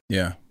time.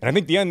 Yeah. And I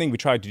think the other thing we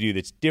tried to do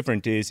that's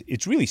different is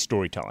it's really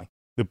storytelling.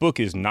 The book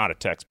is not a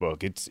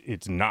textbook. It's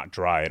not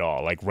dry at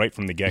all. Like right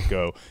from the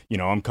get-go, you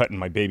know, I'm cutting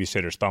my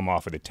babysitter's thumb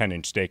off with a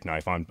 10-inch steak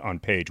knife on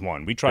page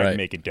 1. We tried to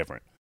make it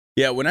different.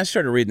 Yeah, when I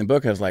started reading the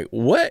book, I was like,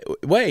 what?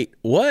 Wait,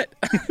 what?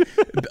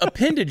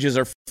 Appendages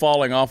are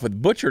falling off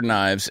with butcher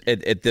knives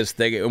at this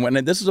thing. And when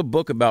this is a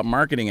book about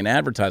marketing and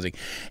advertising,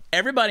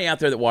 everybody out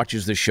there that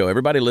watches this show,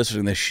 everybody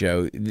listening to this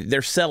show,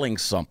 they're selling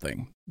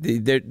something.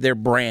 They're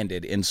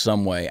branded in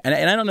some way. And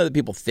I don't know that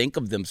people think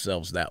of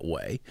themselves that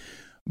way.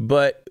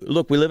 But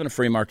look, we live in a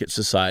free market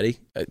society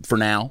for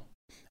now.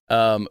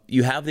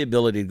 You have the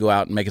ability to go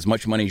out and make as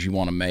much money as you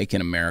want to make in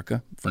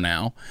America for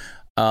now.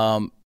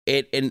 And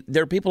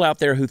there are people out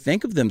there who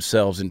think of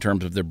themselves in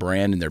terms of their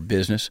brand and their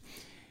business.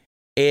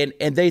 And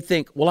they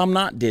think, well, I'm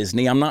not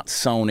Disney. I'm not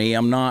Sony.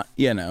 I'm not,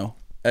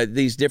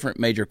 these different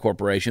major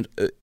corporations.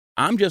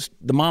 I'm just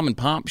the mom and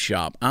pop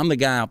shop. I'm the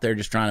guy out there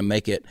just trying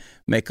to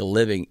make a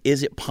living.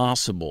 Is it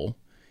possible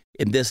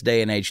in this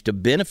day and age to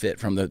benefit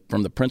from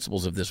the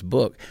principles of this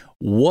book?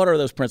 What are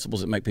those principles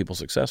that make people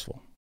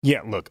successful?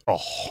 Yeah, look,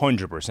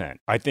 100%.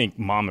 I think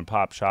mom and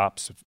pop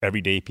shops,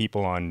 everyday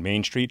people on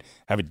Main Street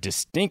have a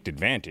distinct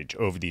advantage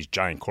over these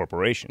giant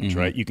corporations,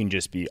 right? You can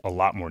just be a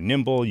lot more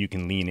nimble. You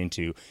can lean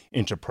into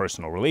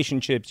interpersonal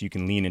relationships. You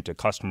can lean into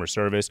customer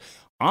service.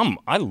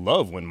 I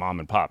love when mom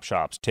and pop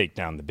shops take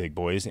down the big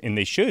boys, and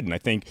they should. And I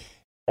think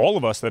all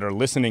of us that are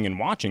listening and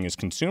watching as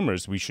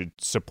consumers, we should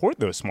support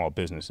those small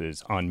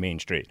businesses on Main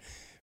Street.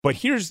 But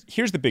here's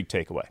the big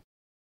takeaway.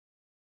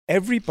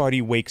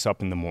 Everybody wakes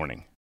up in the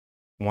morning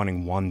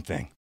wanting one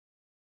thing.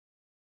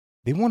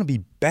 They want to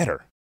be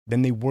better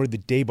than they were the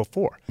day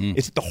before.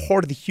 It's at the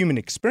heart of the human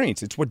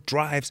experience. It's what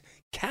drives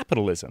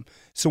capitalism.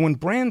 So when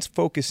brands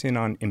focus in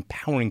on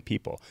empowering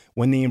people,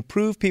 when they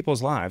improve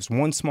people's lives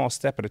one small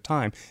step at a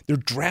time, they're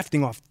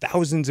drafting off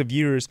thousands of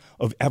years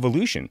of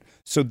evolution.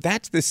 So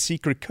that's the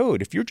secret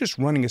code. If you're just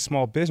running a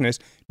small business,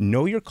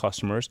 know your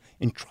customers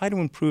and try to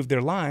improve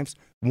their lives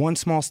one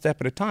small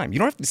step at a time. You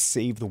don't have to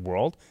save the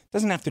world. It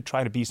doesn't have to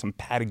try to be some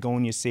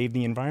Patagonia save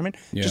the environment.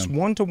 Yeah. Just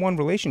one-to-one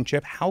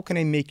relationship. How can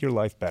I make your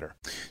life better?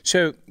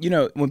 So,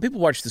 when people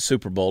watch the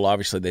Super Bowl,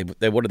 obviously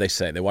they what do they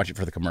say? They watch it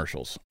for the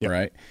commercials,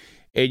 right?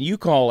 And you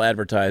call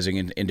advertising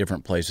in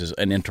different places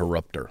an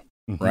interrupter,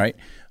 right?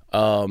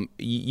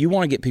 You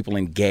want to get people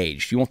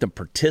engaged. You want them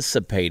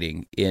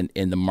participating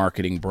in the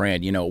marketing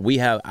brand.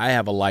 I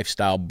have a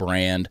lifestyle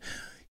brand.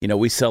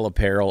 We sell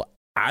apparel.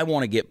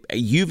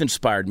 You've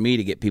inspired me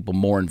to get people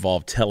more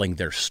involved telling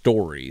their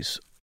stories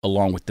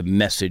along with the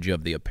message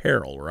of the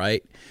apparel,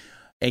 right?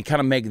 And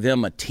kind of make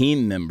them a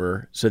team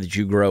member so that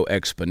you grow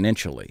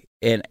exponentially.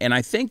 And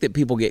I think that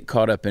people get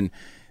caught up in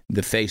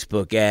the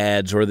Facebook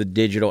ads or the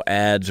digital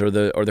ads or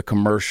the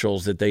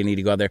commercials that they need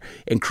to go out there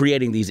and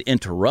creating these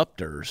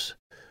interrupters.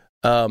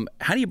 How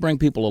do you bring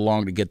people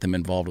along to get them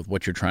involved with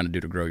what you're trying to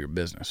do to grow your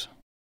business?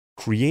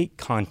 Create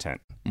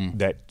content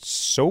that's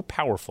so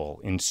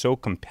powerful and so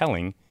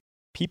compelling,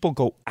 people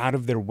go out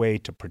of their way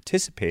to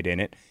participate in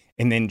it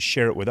and then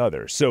share it with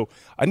others. So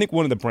I think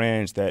one of the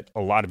brands that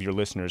a lot of your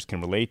listeners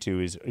can relate to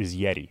is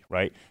Yeti,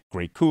 right?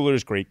 Great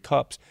coolers, great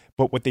cups.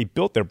 But what they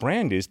built their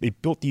brand is they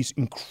built these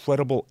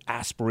incredible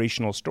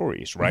aspirational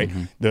stories, right?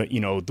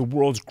 The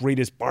world's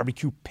greatest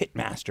barbecue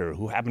pitmaster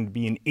who happened to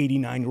be an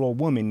 89-year-old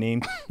woman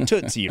named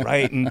Tootsie,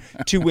 right? And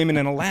 2 women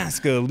in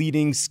Alaska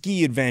leading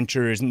ski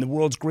adventures and the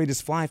world's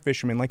greatest fly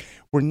fisherman. Like,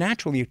 we're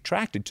naturally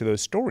attracted to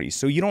those stories.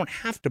 So you don't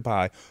have to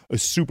buy a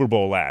Super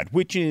Bowl ad,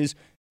 which is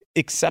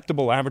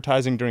acceptable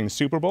advertising during the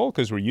Super Bowl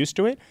because we're used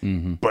to it.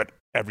 But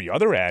every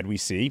other ad we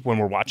see when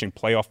we're watching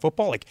playoff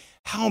football, like,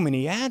 how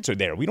many ads are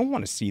there? We don't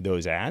want to see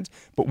those ads,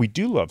 but we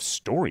do love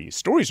stories.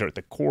 Stories are at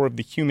the core of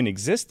the human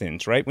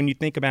existence, right? When you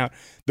think about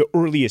the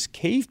earliest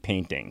cave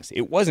paintings,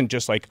 it wasn't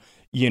just like,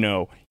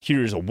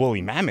 here's a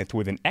woolly mammoth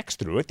with an X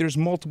through it. There's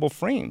multiple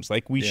frames.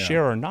 Like, we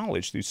share our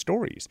knowledge through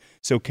stories.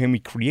 So can we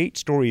create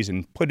stories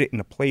and put it in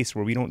a place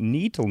where we don't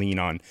need to lean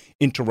on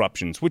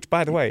interruptions, which,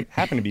 by the way,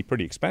 happen to be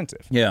pretty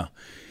expensive? Yeah.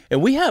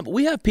 And we have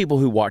people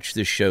who watch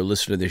this show,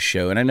 listen to this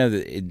show, and I know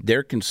that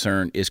their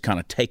concern is kind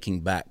of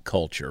taking back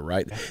culture,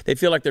 right? They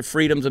feel like their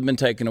freedoms have been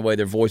taken away,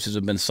 their voices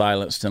have been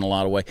silenced in a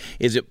lot of ways.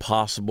 Is it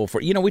possible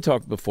for, we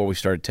talked before we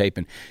started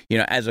taping,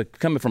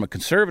 coming from a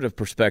conservative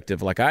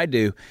perspective like I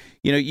do,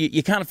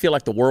 you kind of feel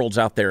like the world's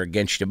out there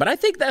against you. But I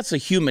think that's a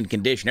human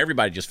condition.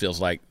 Everybody just feels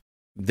like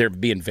they're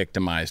being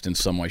victimized in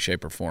some way,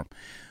 shape, or form.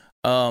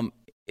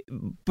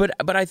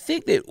 But I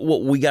think that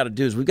what we got to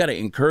do is we got to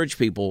encourage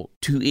people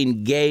to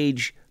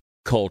engage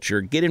culture,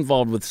 get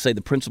involved with, say,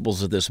 the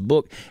principles of this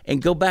book,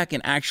 and go back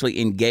and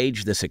actually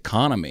engage this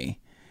economy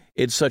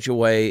in such a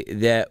way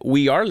that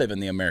we are living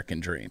the American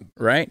dream,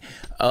 right?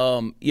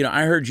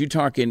 I heard you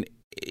talking,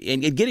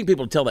 and getting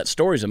people to tell that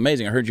story is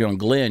amazing. I heard you on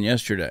Glenn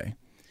yesterday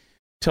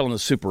telling the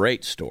Super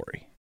 8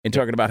 story and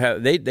talking about how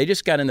they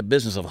just got in the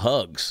business of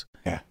hugs,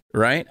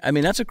 right? I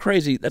mean, that's a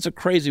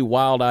crazy,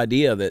 wild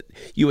idea that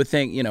you would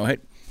think,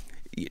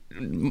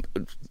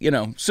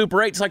 Super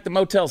 8's like the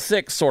Motel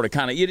 6 sort of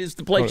kind of. It is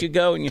the place you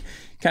go and you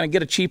kind of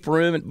get a cheap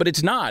room, but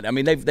it's not. I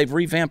mean, they've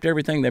revamped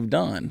everything they've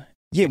done.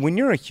 Yeah, when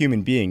you're a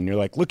human being, you're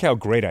like, look how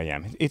great I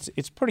am.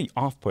 It's pretty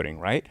off-putting,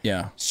 right?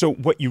 Yeah. So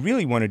what you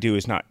really want to do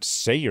is not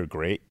say you're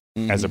great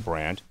as a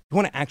brand. You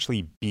want to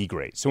actually be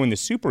great. So in the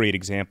Super 8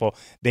 example,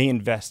 they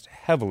invest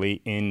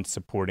heavily in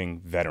supporting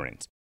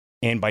veterans.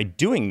 And by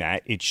doing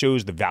that, it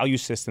shows the value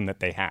system that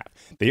they have.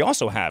 They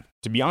also have,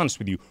 to be honest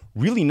with you,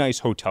 really nice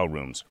hotel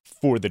rooms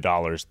for the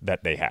dollars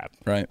that they have.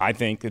 Right. I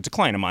think it's a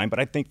client of mine, but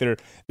I think they're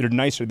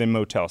nicer than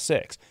Motel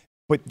 6.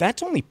 But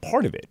that's only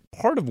part of it.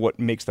 Part of what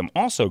makes them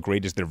also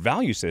great is their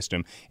value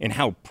system and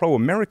how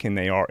pro-American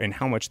they are and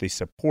how much they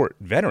support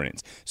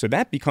veterans. So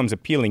that becomes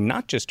appealing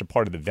not just to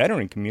part of the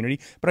veteran community,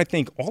 but I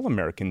think all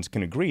Americans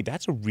can agree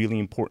that's a really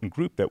important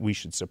group that we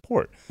should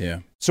support. Yeah.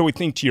 So I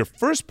think to your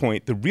first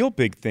point, the real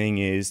big thing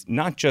is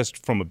not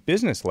just from a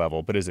business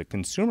level, but as a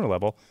consumer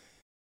level,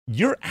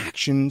 your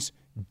actions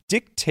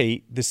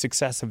dictate the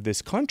success of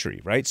this country,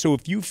 right? So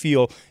if you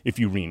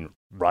lean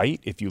right,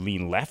 if you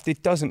lean left,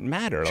 it doesn't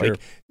matter. Sure.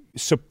 Like,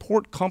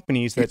 support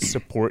companies that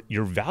support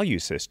your value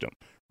system,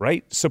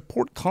 right?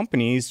 Support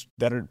companies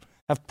that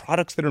have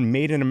products that are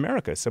made in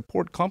America.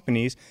 Support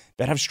companies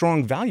that have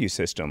strong value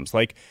systems.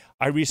 Like,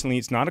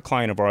 it's not a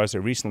client of ours, I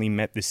recently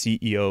met the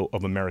CEO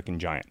of American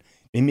Giant.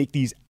 They make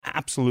these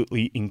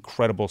absolutely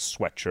incredible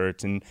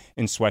sweatshirts and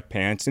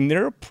sweatpants, and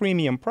they're a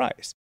premium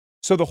price.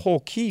 So the whole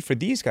key for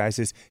these guys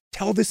is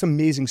tell this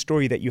amazing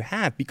story that you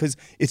have because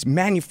it's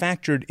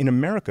manufactured in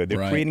America.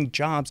 They're creating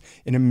jobs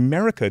in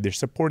America. They're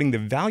supporting the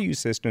value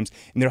systems,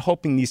 and they're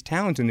helping these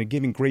towns, and they're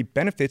giving great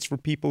benefits for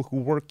people who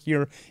work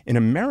here in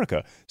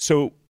America.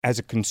 So as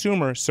a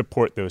consumer,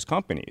 support those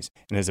companies.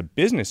 And as a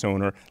business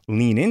owner,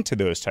 lean into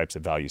those types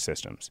of value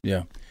systems.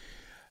 Yeah.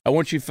 I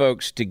want you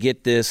folks to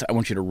get this. I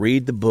want you to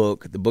read the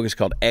book. The book is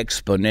called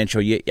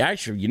Exponential. You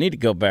need to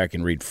go back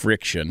and read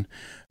Friction,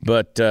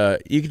 but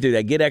you can do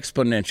that. Get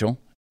Exponential,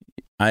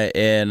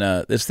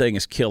 this thing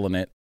is killing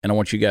it, and I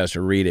want you guys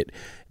to read it.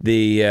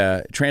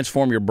 The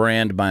Transform Your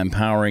Brand by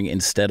Empowering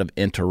Instead of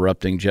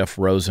Interrupting, Jeff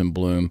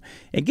Rosenblum,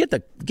 and get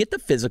the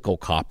physical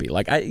copy.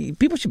 Like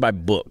people should buy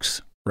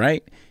books,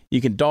 right?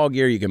 You can dog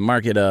ear, you can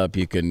mark it up,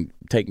 you can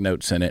take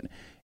notes in it,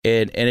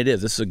 and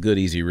this is a good,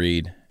 easy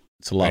read.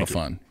 It's a lot of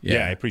fun.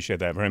 Yeah, I appreciate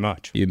that very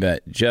much. You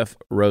bet. Jeff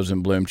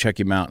Rosenblum, check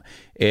him out.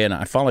 And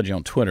I followed you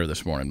on Twitter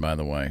this morning, by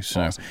the way.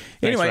 So, awesome.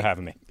 Thanks for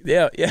having me.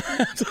 Yeah,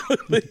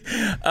 absolutely.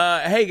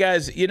 Hey,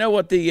 guys, you know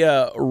what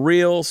the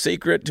real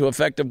secret to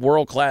effective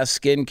world-class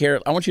skincare?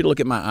 I want you to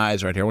look at my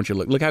eyes right here. I want you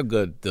to look how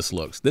good this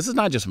looks. This is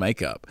not just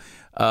makeup.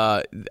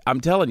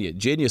 I'm telling you,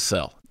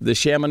 Genucel, the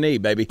Chamonix,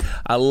 baby.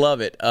 I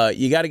love it.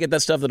 You got to get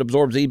that stuff that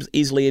absorbs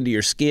easily into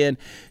your skin.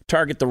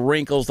 Target the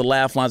wrinkles, the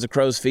laugh lines, the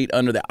crow's feet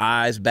under the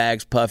eyes,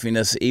 bags,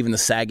 puffiness, even the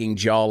sagging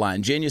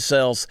jawline.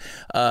 Genucel's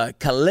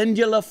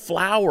calendula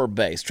flower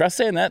base. Try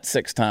saying that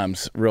 6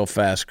 times real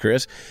fast,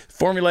 Chris.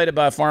 Formulated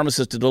by a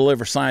pharmacist to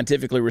deliver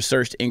scientifically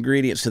researched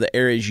ingredients to the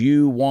areas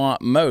you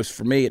want most.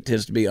 For me, it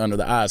tends to be under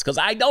the eyes because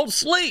I don't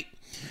sleep.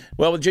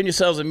 Well, with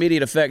Genucel's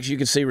immediate effects, you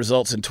can see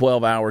results in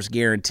 12 hours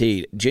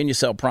guaranteed.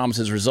 Genucel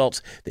promises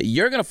results that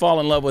you're going to fall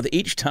in love with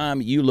each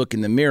time you look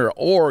in the mirror,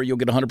 or you'll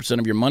get 100%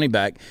 of your money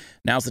back.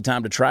 Now's the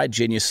time to try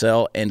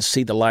Genucel and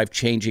see the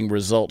life-changing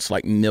results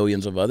like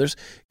millions of others.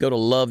 Go to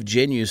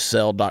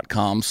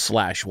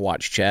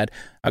lovegenucel.com/watchchad.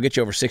 I'll get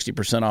you over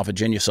 60% off of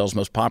Genucel's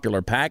most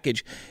popular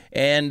package.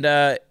 And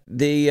the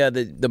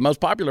most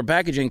popular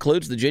package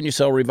includes the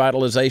Genucel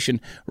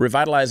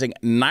Revitalizing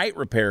Night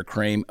Repair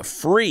Cream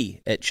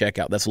free at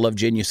checkout. That's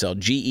LoveGenucel,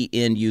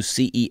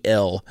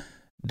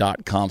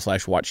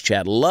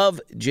 GENUCEL.com/watchchad.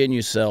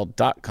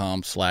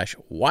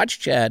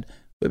 LoveGenucel.com/watchchad.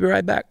 We'll be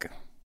right back.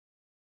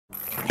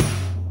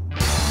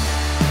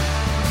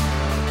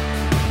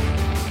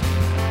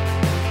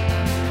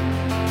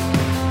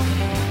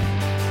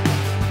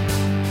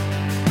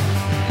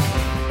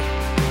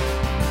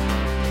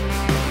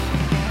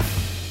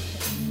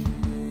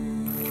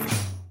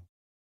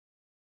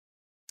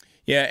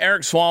 Yeah,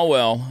 Eric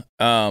Swalwell,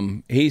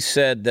 he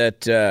said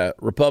that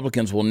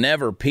Republicans will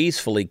never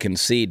peacefully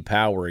concede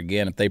power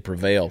again if they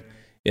prevail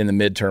in the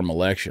midterm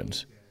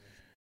elections.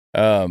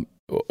 I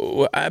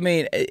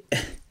mean,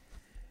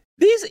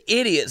 these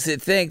idiots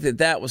that think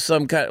that was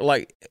some kind of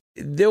like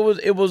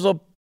it was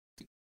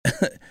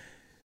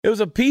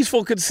a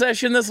peaceful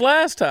concession this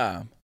last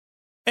time.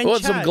 And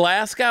what, some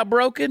glass got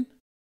broken?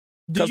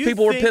 Because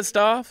people were pissed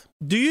off?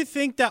 Do you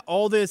think that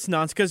all this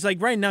nonsense, because like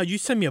right now you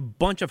send me a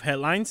bunch of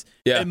headlines,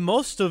 and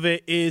most of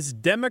it is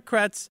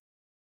Democrats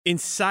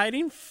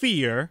inciting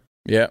fear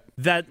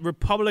that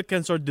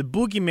Republicans are the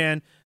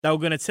boogeyman that were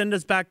going to send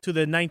us back to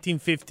the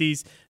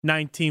 1950s,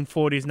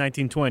 1940s,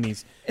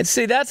 1920s. And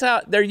see, that's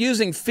how they're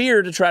using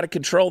fear to try to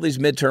control these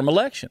midterm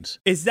elections.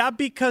 Is that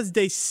because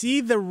they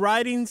see the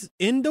writings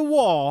in the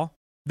wall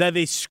that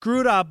they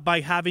screwed up by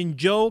having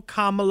Joe,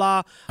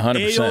 Kamala,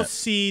 100%.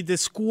 AOC, the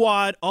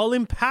squad, all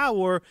in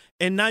power,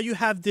 and now you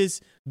have this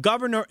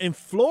governor in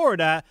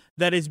Florida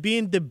that is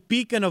being the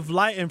beacon of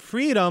light and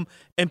freedom,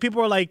 and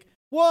people are like,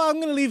 well, I'm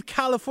going to leave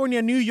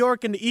California, New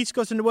York, and the East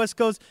Coast and the West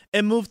Coast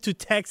and move to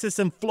Texas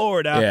and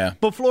Florida,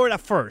 but Florida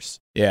first.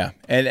 Yeah,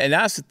 and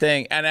that's the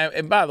thing.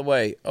 And by the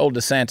way, old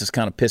DeSantis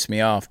kind of pissed me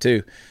off,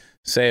 too,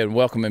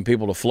 welcoming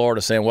people to Florida,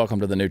 saying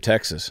welcome to the new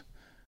Texas.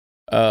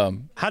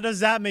 How does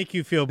that make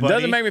you feel, buddy? It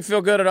doesn't make me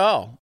feel good at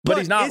all. But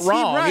he's not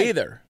wrong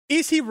either.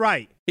 Is he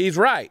right? He's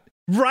right.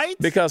 Right?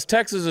 Because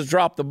Texas has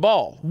dropped the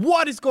ball.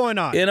 What is going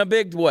on? In a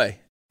big way.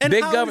 And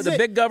the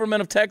big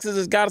government of Texas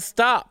has got to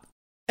stop.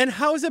 And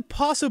how is it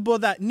possible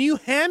that New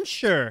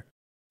Hampshire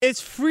is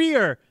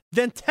freer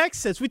than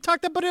Texas? We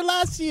talked about it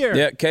last year.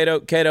 Yeah,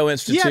 Cato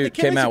Institute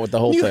came out with the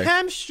whole thing. New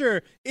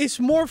Hampshire is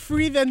more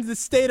free than the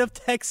state of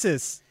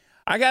Texas.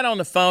 I got on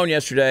the phone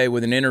yesterday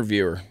with an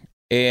interviewer,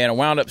 and I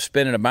wound up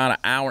spending about an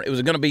hour. It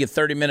was going to be a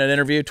 30-minute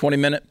interview,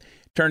 20-minute.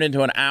 Turned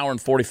into an hour and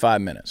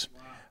 45 minutes.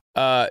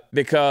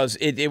 Because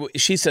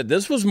she said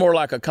this was more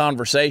like a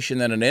conversation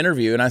than an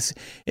interview.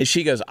 And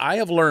she goes, I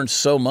have learned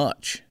so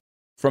much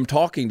from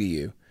talking to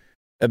you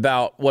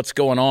about what's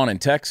going on in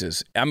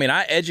Texas. I mean,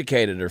 I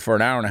educated her for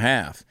an hour and a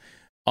half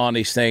on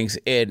these things,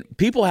 and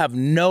people have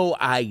no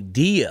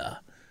idea.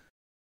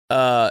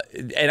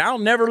 And I'll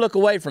never look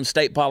away from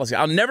state policy.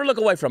 I'll never look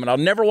away from it. I'll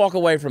never walk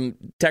away from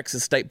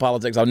Texas state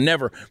politics. I'll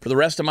never, for the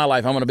rest of my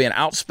life, I'm going to be an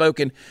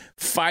outspoken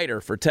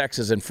fighter for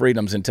Texas and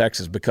freedoms in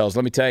Texas, because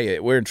let me tell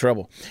you, we're in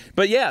trouble.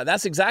 But yeah,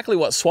 that's exactly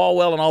what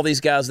Swalwell and all these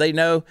guys, they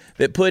know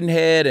that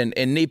Pudd'nhead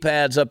and knee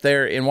pads up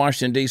there in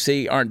Washington,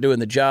 D.C. aren't doing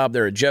the job.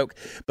 They're a joke.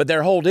 But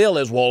their whole deal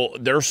is, well,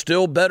 they're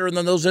still better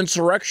than those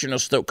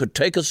insurrectionists that could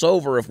take us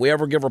over if we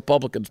ever give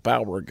Republicans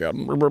power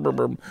again.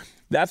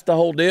 That's the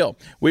whole deal.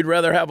 We'd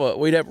rather have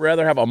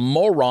a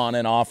moron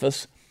in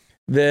office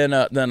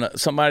than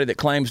somebody that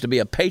claims to be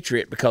a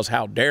patriot, because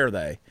how dare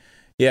they?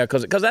 Yeah,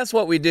 because that's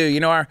what we do. You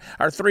know, our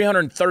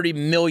 330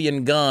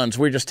 million guns,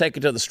 we just take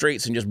it to the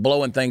streets and just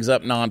blowing things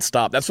up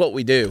nonstop. That's what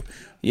we do.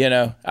 You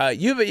know, I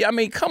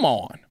mean, come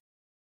on.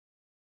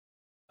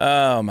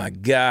 Oh my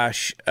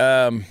gosh.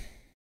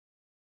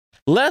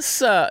 Let's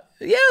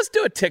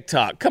do a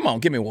TikTok. Come on,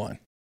 give me one.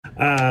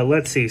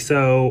 Let's see.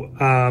 So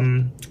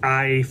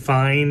I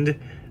find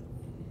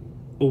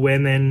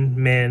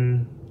women,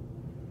 men,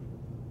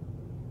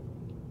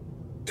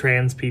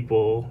 trans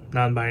people,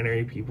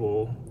 non-binary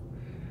people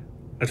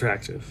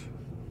attractive.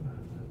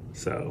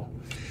 So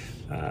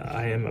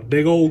I am a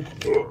big old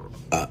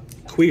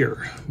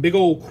queer. Big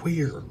old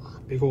queer.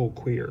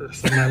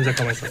 Sometimes I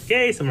call myself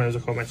gay. Sometimes I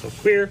call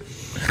myself queer.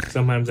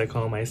 Sometimes I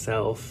call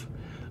myself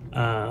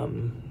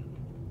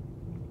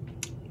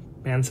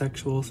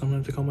pansexual.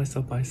 Sometimes I call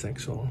myself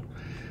bisexual.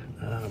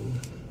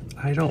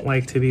 I don't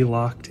like to be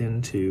locked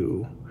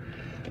into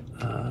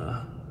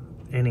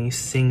any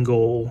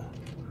single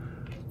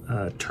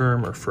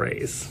term or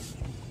phrase.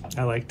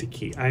 I like to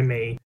keep.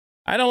 I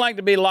don't like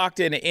to be locked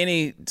into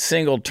any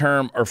single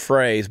term or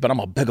phrase, but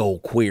I'm a big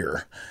old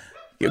queer.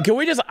 Can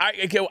we just?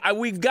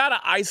 We've got to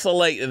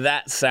isolate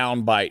that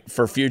soundbite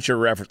for future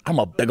reference. I'm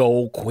a big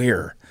old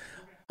queer.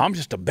 I'm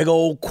just a big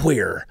old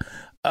queer.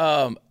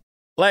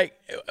 Like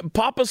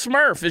Papa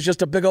Smurf is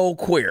just a big old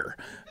queer.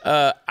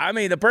 I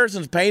mean, the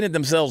person's painted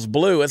themselves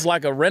blue. It's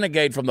like a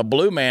renegade from the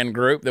Blue Man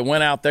Group that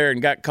went out there and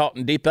got caught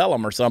in Deep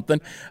Ellum or something.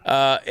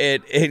 Thought they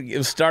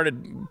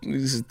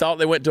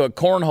went to a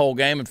cornhole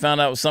game and found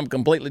out it was something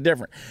completely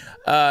different.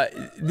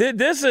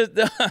 This is.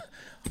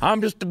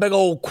 I'm just a big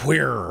old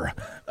queer.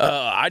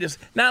 Now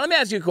let me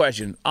ask you a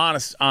question.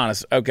 Honest.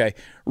 Okay.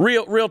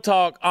 Real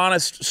talk.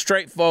 Honest,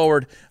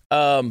 straightforward.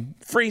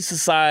 Free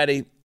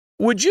society.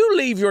 Would you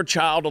leave your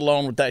child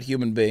alone with that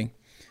human being?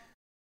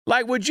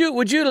 Like, would you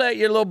let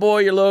your little boy,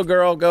 your little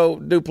girl go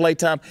do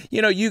playtime?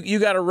 You know, you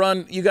got to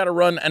run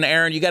an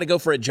errand. You got to go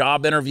for a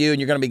job interview and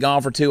you're going to be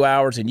gone for 2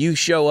 hours and you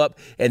show up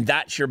and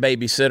that's your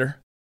babysitter.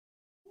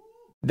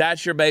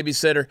 That's your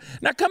babysitter.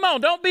 Now, come on.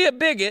 Don't be a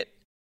bigot.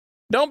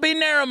 Don't be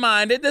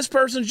narrow-minded. This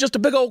person's just a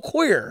big old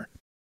queer,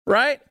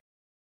 right?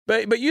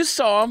 But you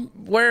saw them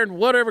wearing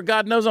whatever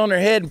God knows on their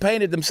head and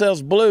painted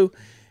themselves blue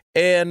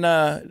and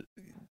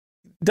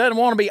doesn't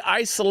want to be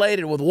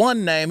isolated with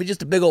one name. He's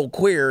just a big old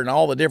queer and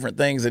all the different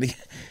things that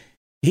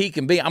he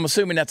can be. I'm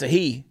assuming that's a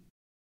he.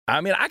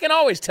 I mean, I can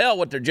always tell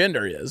what their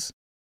gender is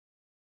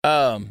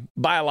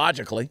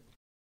biologically,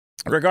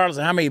 regardless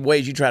of how many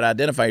ways you try to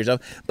identify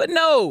yourself. But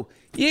no,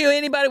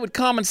 anybody with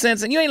common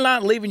sense, and you ain't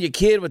not leaving your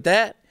kid with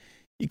that.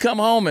 You come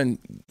home and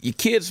your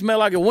kid smell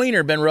like a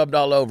wiener been rubbed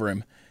all over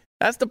him.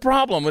 That's the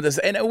problem with this.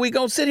 And we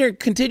going to sit here and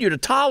continue to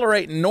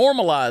tolerate and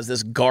normalize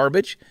this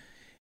garbage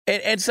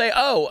and say,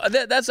 oh,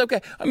 that's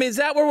okay. I mean, is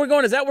that where we're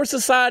going? Is that where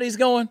society's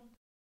going?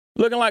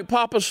 Looking like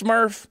Papa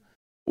Smurf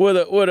with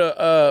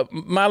a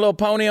My Little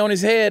Pony on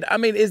his head? I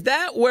mean, is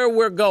that where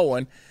we're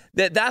going?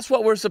 That's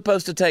what we're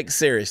supposed to take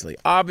seriously?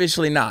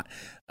 Obviously not.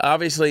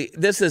 Obviously,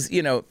 this is,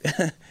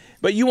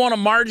 but you want to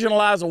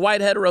marginalize a white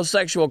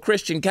heterosexual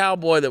Christian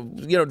cowboy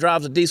that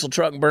drives a diesel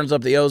truck and burns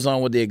up the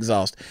ozone with the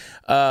exhaust.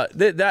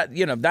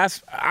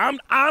 That's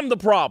I'm the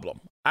problem.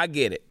 I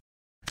get it.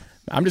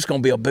 I'm just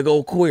gonna be a big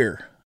old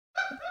queer.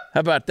 How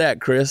about that,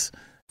 Chris?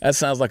 That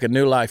sounds like a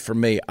new life for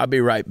me. I'll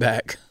be right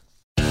back.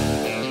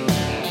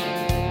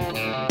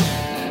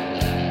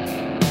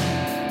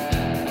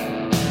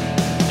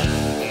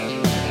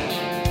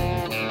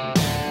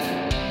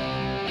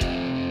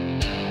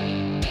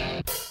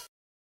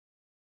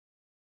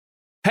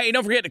 Hey,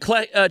 don't forget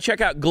to check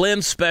out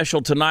Glenn's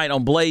special tonight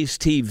on Blaze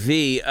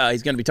TV.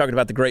 He's going to be talking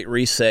about the Great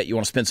Reset. You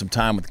want to spend some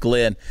time with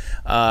Glenn.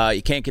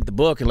 You can't get the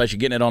book unless you're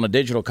getting it on a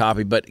digital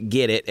copy, but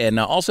get it. And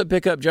also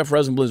pick up Jeff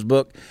Rosenblum's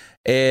book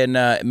and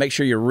make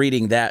sure you're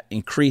reading that.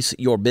 Increase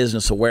your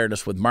business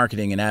awareness with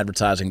marketing and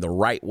advertising the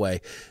right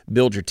way.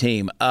 Build your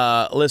team.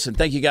 Listen,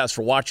 thank you guys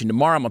for watching.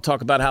 Tomorrow I'm going to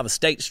talk about how the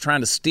state's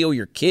trying to steal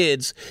your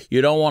kids.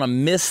 You don't want to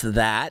miss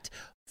that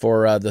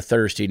for the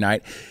Thursday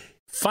night.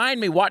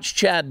 Find me,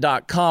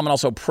 watchchad.com, and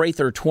also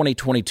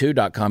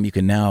Prather2022.com. You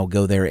can now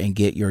go there and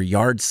get your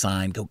yard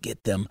sign. Go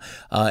get them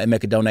and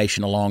make a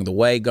donation along the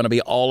way. Going to be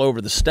all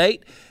over the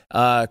state.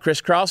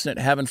 Crisscrossing it,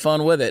 having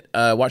fun with it.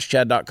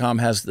 WatchChad.com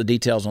has the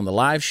details on the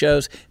live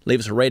shows. Leave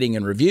us a rating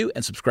and review,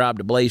 and subscribe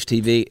to Blaze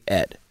TV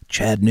at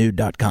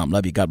chadnude.com.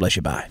 Love you. God bless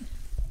you. Bye.